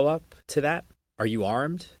you show up to that? Are you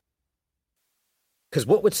armed? Because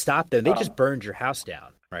what would stop them? They just burned your house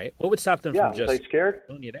down, right? What would stop them from just scared?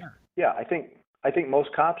 pulling you there? Yeah, I think most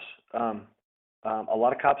cops, a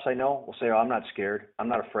lot of cops I know will say, "Oh, I'm not scared. I'm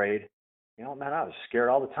not afraid." Man, I was scared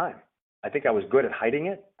all the time. I think I was good at hiding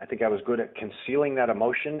it. I think I was good at concealing that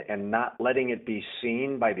emotion and not letting it be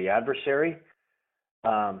seen by the adversary.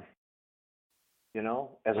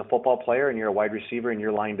 As a football player and you're a wide receiver and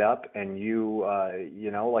you're lined up and you,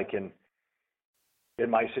 like in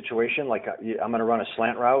my situation, like I'm going to run a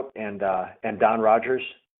slant route and Don Rogers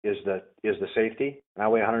is the safety, and I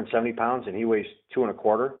weigh 170 pounds and he weighs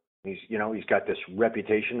 225. He's got this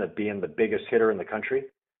reputation of being the biggest hitter in the country.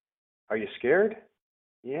 Are you scared?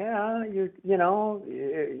 Yeah, you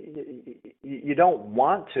don't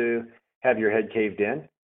want to have your head caved in,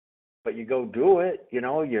 but you go do it.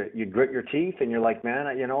 You grit your teeth and you're like,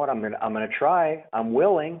 man, you know what? I'm gonna try. I'm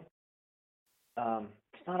willing.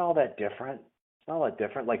 It's not all that different. It's not all that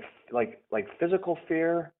different. Like physical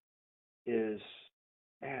fear is,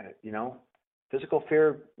 man. Physical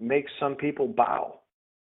fear makes some people bow.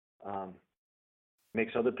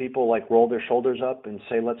 Makes other people like roll their shoulders up and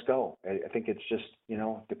say, let's go. I think it's just,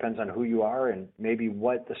 depends on who you are and maybe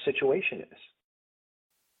what the situation is.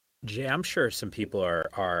 Jay, I'm sure some people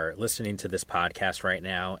are listening to this podcast right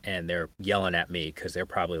now and they're yelling at me because they're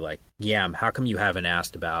probably like, Yam, how come you haven't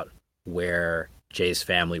asked about where Jay's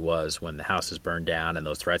family was when the house is burned down and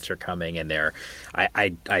those threats are coming? And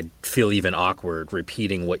I feel even awkward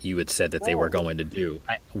repeating what you had said that they were going to do.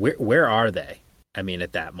 Where are they? I mean,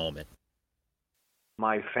 at that moment.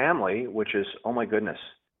 My family, which is, oh my goodness,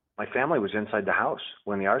 my family was inside the house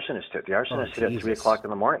when the arsonist hit. The arsonist hit at 3 o'clock in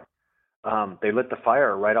the morning. They lit the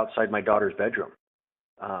fire right outside my daughter's bedroom.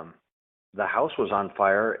 The house was on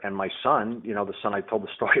fire, and my son, the son I told the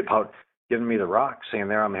story about, giving me the rock, saying,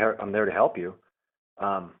 I'm there to help you.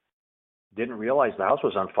 Didn't realize the house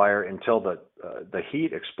was on fire until the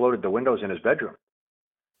heat exploded the windows in his bedroom.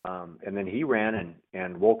 And then he ran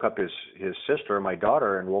and woke up his sister, my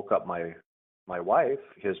daughter, and woke up my wife,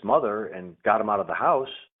 his mother, and got him out of the house.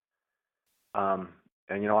 And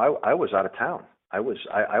I was out of town. I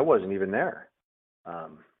wasn't even there.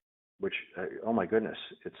 Which, oh my goodness,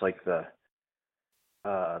 it's like the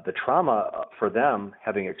trauma for them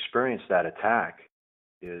having experienced that attack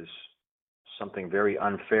is something very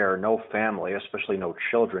unfair. No family, especially no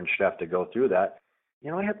children, should have to go through that.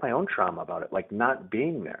 I had my own trauma about it, like not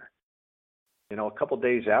being there. A couple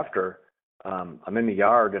days after I'm in the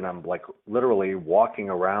yard and I'm like literally walking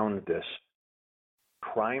around this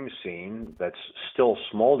crime scene that's still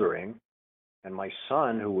smoldering. And my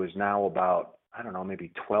son, who was now about, I don't know,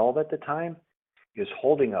 maybe 12 at the time, is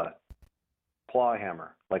holding a claw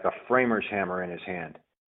hammer, like a framer's hammer in his hand.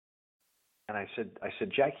 And I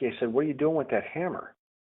said, Jackie, I said, what are you doing with that hammer?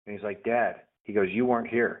 And he's like, Dad, he goes, you weren't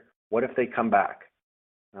here. What if they come back?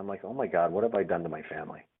 And I'm like, oh my God, what have I done to my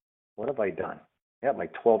family? What have I done? Yeah, my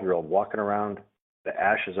 12-year-old walking around the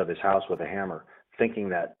ashes of his house with a hammer, thinking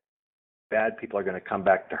that bad people are going to come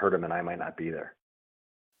back to hurt him and I might not be there.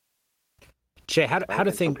 Jay, how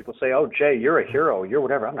do things... People say, oh, Jay, you're a hero. You're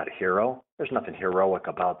whatever. I'm not a hero. There's nothing heroic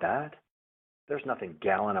about that. There's nothing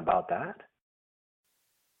gallant about that.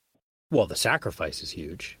 Well, the sacrifice is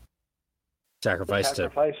huge. Sacrifice,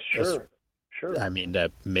 sure. I mean,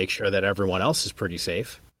 to make sure that everyone else is pretty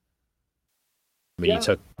safe. I mean, you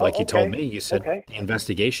took, like you told me, you said the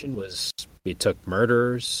investigation was, you took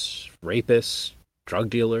murderers, rapists, drug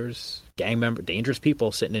dealers, gang members, dangerous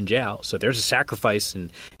people sitting in jail. So there's a sacrifice,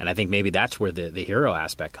 and I think maybe that's where the hero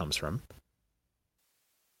aspect comes from.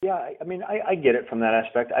 Yeah, I mean, I get it from that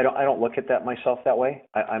aspect. I don't look at that myself that way.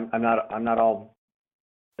 I'm not all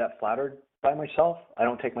that flattered by myself. I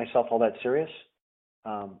don't take myself all that serious.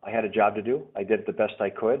 I had a job to do. I did it the best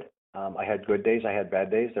I could. I had good days. I had bad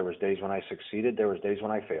days. There was days when I succeeded. There was days when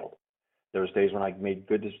I failed. There was days when I made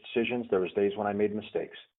good decisions. There was days when I made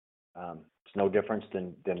mistakes. It's no difference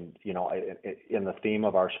than you know, in the theme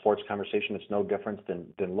of our sports conversation, it's no difference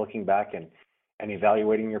than looking back and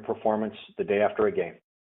evaluating your performance the day after a game.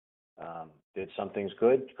 Did some things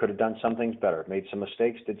good, could have done some things better, made some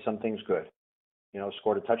mistakes, did some things good. You know,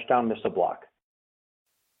 scored a touchdown, missed a block.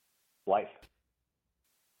 Life.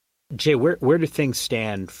 Jay, where do things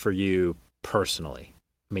stand for you personally?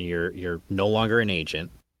 I mean, you're no longer an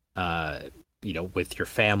agent. You know, with your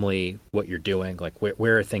family, what you're doing, like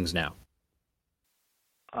where are things now?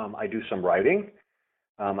 I do some writing.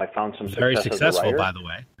 I found some very success successful, as a writer. by the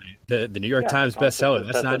way. The New York Times bestseller.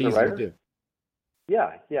 That's not easy to do.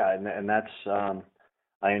 Yeah, and that's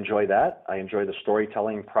I enjoy that. I enjoy the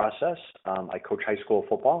storytelling process. I coach high school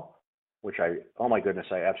football, which oh my goodness,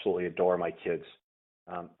 I absolutely adore my kids.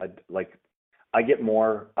 I get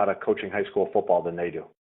more out of coaching high school football than they do.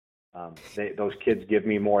 Those kids give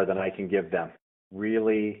me more than I can give them.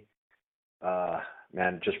 Really,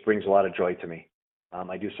 man, just brings a lot of joy to me.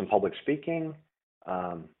 I do some public speaking.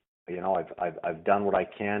 You know, I've done what I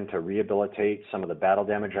can to rehabilitate some of the battle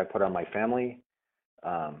damage I put on my family.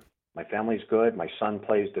 My family's good. My son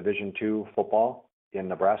plays Division II football in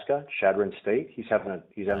Nebraska, Shadron State. He's having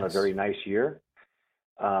a very nice year.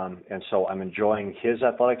 And so I'm enjoying his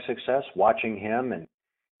athletic success, watching him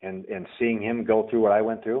and seeing him go through what I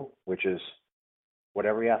went through, which is what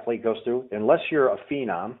every athlete goes through. Unless you're a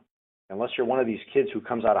phenom, unless you're one of these kids who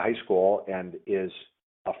comes out of high school and is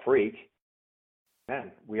a freak,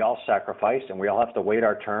 man, we all sacrifice and we all have to wait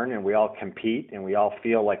our turn and we all compete and we all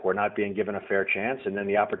feel like we're not being given a fair chance. And then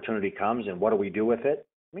the opportunity comes and what do we do with it?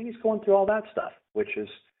 I mean, he's going through all that stuff, which is,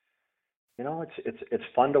 you know, it's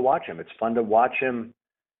fun to watch him. It's fun to watch him,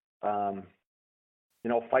 you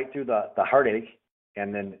know, fight through the heartache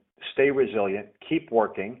and then stay resilient, keep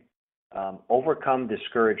working, overcome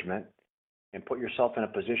discouragement, and put yourself in a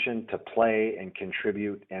position to play and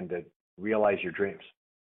contribute and to realize your dreams.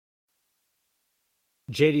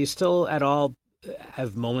 Jay, do you still at all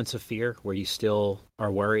have moments of fear where you still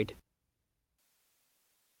are worried?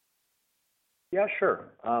 Yeah, sure.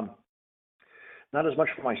 Not as much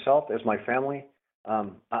for myself as my family.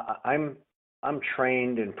 I'm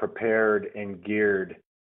trained and prepared and geared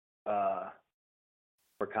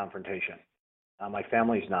for confrontation. My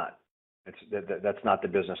family's not. That's not the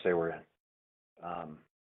business they were in.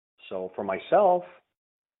 So for myself,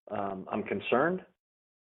 I'm concerned.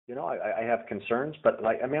 You know, I have concerns, but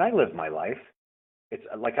I live my life. It's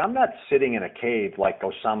like I'm not sitting in a cave like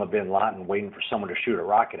Osama bin Laden waiting for someone to shoot a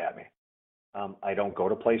rocket at me. I don't go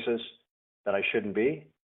to places that I shouldn't be.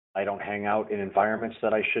 I don't hang out in environments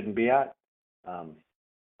that I shouldn't be at.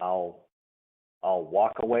 I'll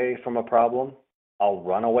walk away from a problem. I'll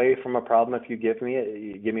run away from a problem if you give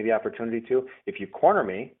me the opportunity to. If you corner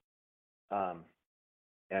me,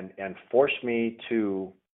 and force me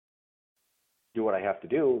to do what I have to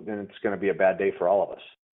do, then it's going to be a bad day for all of us.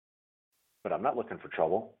 But I'm not looking for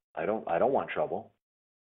trouble. I don't want trouble.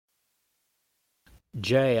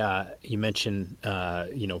 Jay, you mentioned,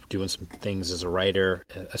 doing some things as a writer,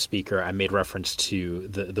 a speaker. I made reference to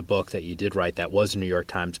the book that you did write that was a New York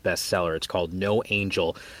Times bestseller. It's called No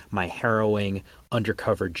Angel, My Harrowing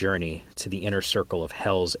Undercover Journey to the Inner Circle of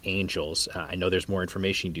Hell's Angels. I know there's more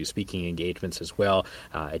information. You do speaking engagements as well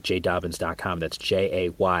at jdobyns.com. That's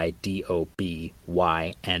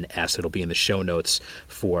JAYDOBYNS. It'll be in the show notes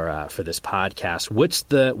for this podcast. What's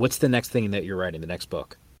the next thing that you're writing, the next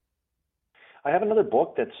book? I have another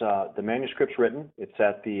book that's the manuscript's written. It's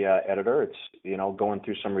at the editor. It's going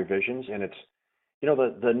through some revisions, and it's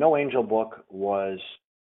the No Angel book was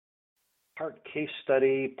part case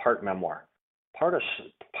study, part memoir, part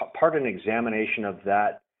an examination of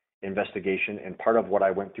that investigation, and part of what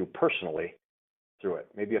I went through personally through it.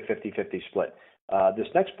 Maybe a 50-50 split. This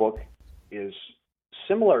next book is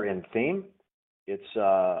similar in theme. It's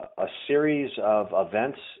a series of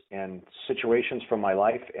events and situations from my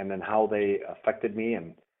life, and then how they affected me,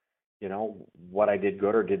 and what I did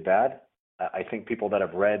good or did bad. I think people that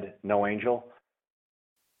have read No Angel,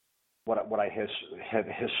 what I have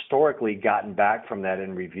historically gotten back from that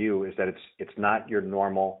in review is that it's not your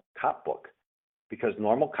normal cop book, because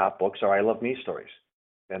normal cop books are I Love Me stories,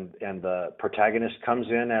 and the protagonist comes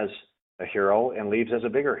in as a hero and leaves as a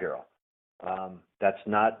bigger hero. That's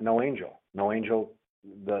not No Angel. No Angel,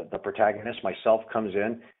 the protagonist, myself, comes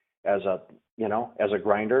in as a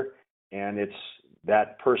grinder, and it's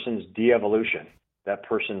that person's de-evolution, that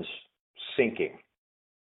person's sinking.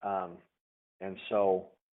 And so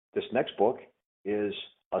this next book is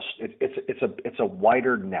it's a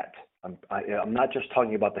wider net. I'm not just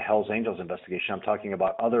talking about the Hells Angels investigation. I'm talking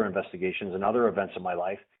about other investigations and other events in my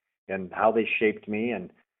life and how they shaped me, and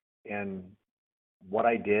what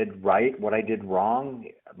I did right, what I did wrong,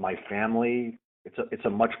 my family. It's a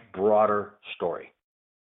much broader story.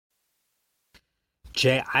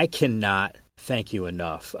 Jay, I cannot thank you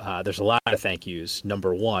enough. There's a lot of thank yous.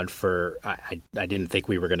 Number one, for I didn't think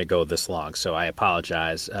we were going to go this long, so I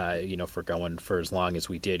apologize. For going for as long as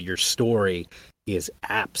we did. Your story is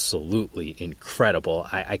absolutely incredible.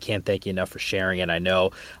 I can't thank you enough for sharing it. I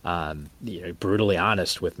know you're brutally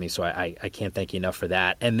honest with me, so I can't thank you enough for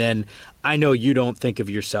that. And then I know you don't think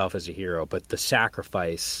of yourself as a hero, but the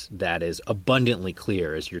sacrifice that is abundantly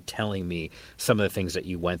clear as you're telling me some of the things that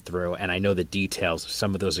you went through, and I know the details of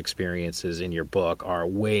some of those experiences in your book are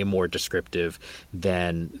way more descriptive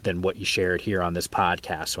than what you shared here on this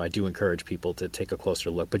podcast. So I do encourage people to take a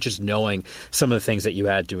closer look. But just knowing some of the things that you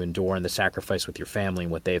had to endure and the sacrifice with your family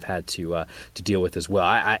and what they've had to deal with as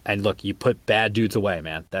well. And look, you put bad dudes away,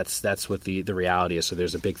 man. That's what the reality is. So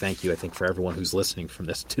there's a big thank you, I think, for everyone who's listening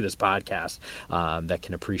to this podcast that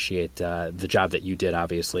can appreciate the job that you did,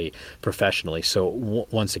 obviously, professionally. So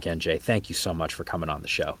once again, Jay, thank you so much for coming on the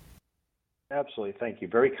show. Absolutely. Thank you.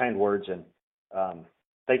 Very kind words. And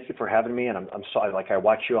thank you for having me. And I'm sorry, I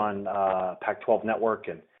watch you on Pac-12 Network,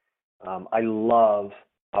 and I love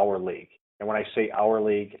our league. And when I say our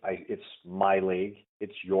league, it's my league.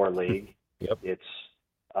 It's your league. Yep. It's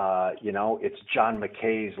it's John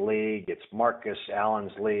McKay's league. It's Marcus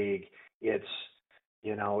Allen's league. It's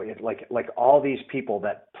like all these people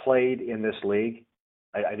that played in this league.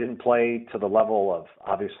 I didn't play to the level of,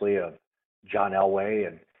 obviously, of John Elway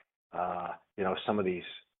and some of these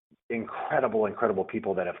incredible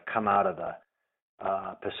people that have come out of the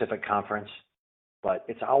Pacific Conference, but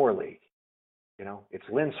it's our league. It's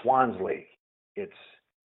Lynn Swan's league. It's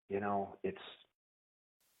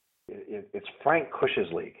Frank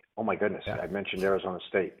Cush's league. Oh my goodness, yeah. I mentioned Arizona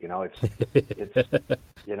State. It's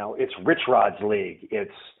Rich Rod's league.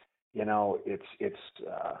 It's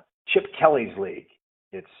Chip Kelly's league.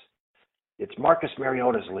 It's Marcus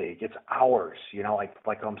Mariota's league. It's ours.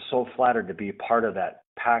 I'm so flattered to be part of that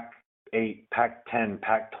Pac-8, Pac-10,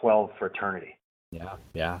 Pac-12 fraternity.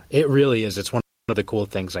 Yeah, it really is. It's one of the cool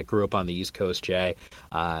things. I grew up on the East Coast, Jay.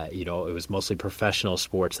 It was mostly professional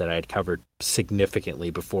sports that I had covered significantly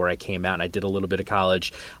before I came out. And I did a little bit of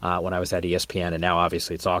college when I was at ESPN, and now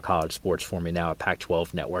obviously it's all college sports for me now at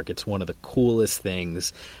Pac-12 Network. It's one of the coolest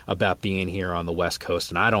things about being here on the West Coast.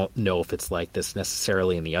 And I don't know if it's like this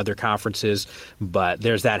necessarily in the other conferences, but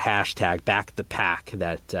there's that hashtag Back the Pack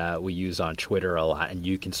that we use on Twitter a lot, and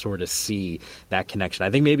you can sort of see that connection. I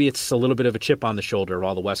think maybe it's a little bit of a chip on the shoulder of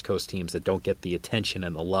all the West Coast teams that don't get the attention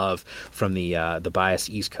and the love from the biased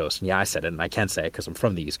East Coast. And yeah, I said it, and I can say it because I'm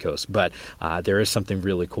from the East Coast, but there is something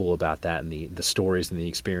really cool about that, and the stories and the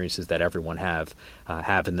experiences that everyone have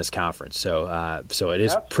in this conference. So it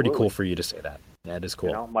is pretty cool for you to say that. That is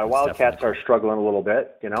cool. My Wildcats are struggling a little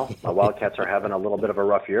bit. My Wildcats are having a little bit of a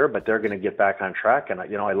rough year, but they're going to get back on track. And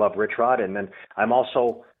I love Rich Rod, and then I'm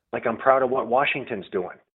also I'm proud of what Washington's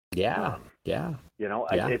doing. Yeah. Yeah.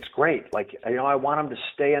 It's great. Like, I want them to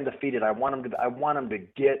stay undefeated. I want them to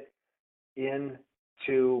get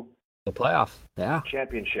into The playoff. Yeah.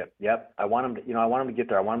 championship. Yep. I want them to, I want them to get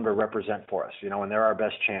there. I want them to represent for us, and they're our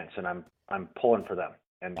best chance, and I'm pulling for them.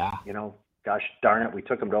 And, gosh darn it, we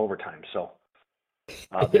took them to overtime. So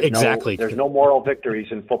Exactly. There's no moral victories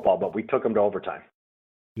in football, but we took them to overtime.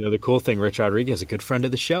 The cool thing, Rich Rodriguez, a good friend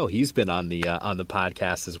of the show. He's been on the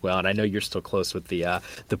podcast as well, and I know you're still close with the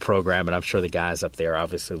program, and I'm sure the guys up there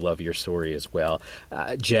obviously love your story as well.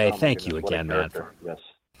 Jay, thank you again, man. Yes,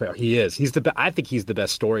 well, he is. I think he's the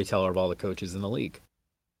best storyteller of all the coaches in the league.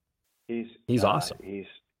 He's awesome. He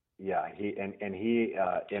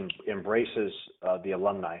embraces the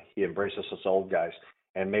alumni. He embraces us old guys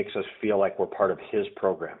and makes us feel like we're part of his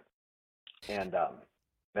program, and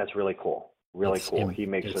that's really cool. Really cool. He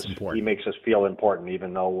makes us feel important,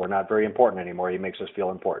 even though we're not very important anymore. He makes us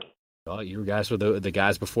feel important. Well, you guys were the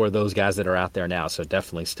guys before those guys that are out there now, so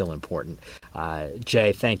definitely still important.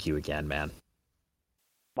 Jay, thank you again, man.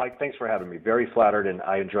 Mike, thanks for having me. Very flattered, and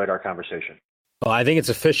I enjoyed our conversation. Well, I think it's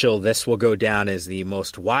official. This will go down as the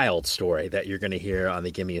most wild story that you're going to hear on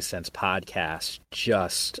the Give Me a Sense podcast.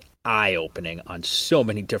 Just eye-opening on so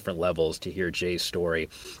many different levels to hear Jay's story.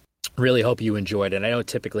 Really hope you enjoyed it. I know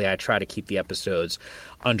typically I try to keep the episodes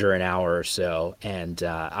under an hour or so, and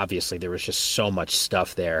obviously there was just so much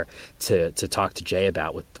stuff there to talk to Jay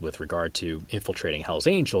about with regard to infiltrating Hell's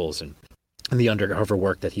Angels and the undercover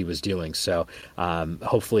work that he was doing. So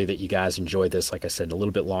hopefully that you guys enjoyed this, like I said, a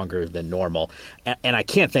little bit longer than normal. And I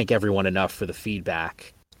can't thank everyone enough for the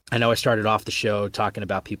feedback. I know I started off the show talking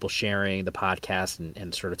about people sharing the podcast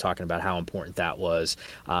and sort of talking about how important that was.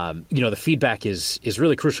 The feedback is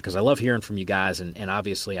really crucial because I love hearing from you guys, and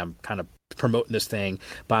obviously I'm kind of promoting this thing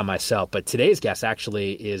by myself. But today's guest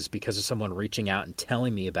actually is because of someone reaching out and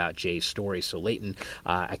telling me about Jay's story. So Leighton,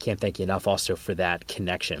 I can't thank you enough also for that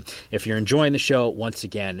connection. If you're enjoying the show, once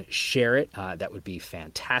again, share it. That would be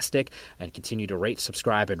fantastic. And continue to rate,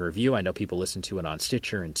 subscribe, and review. I know people listen to it on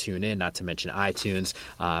Stitcher and TuneIn, not to mention iTunes.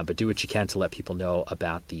 But do what you can to let people know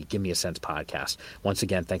about the Give Me a Sense podcast. Once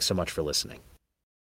again, thanks so much for listening.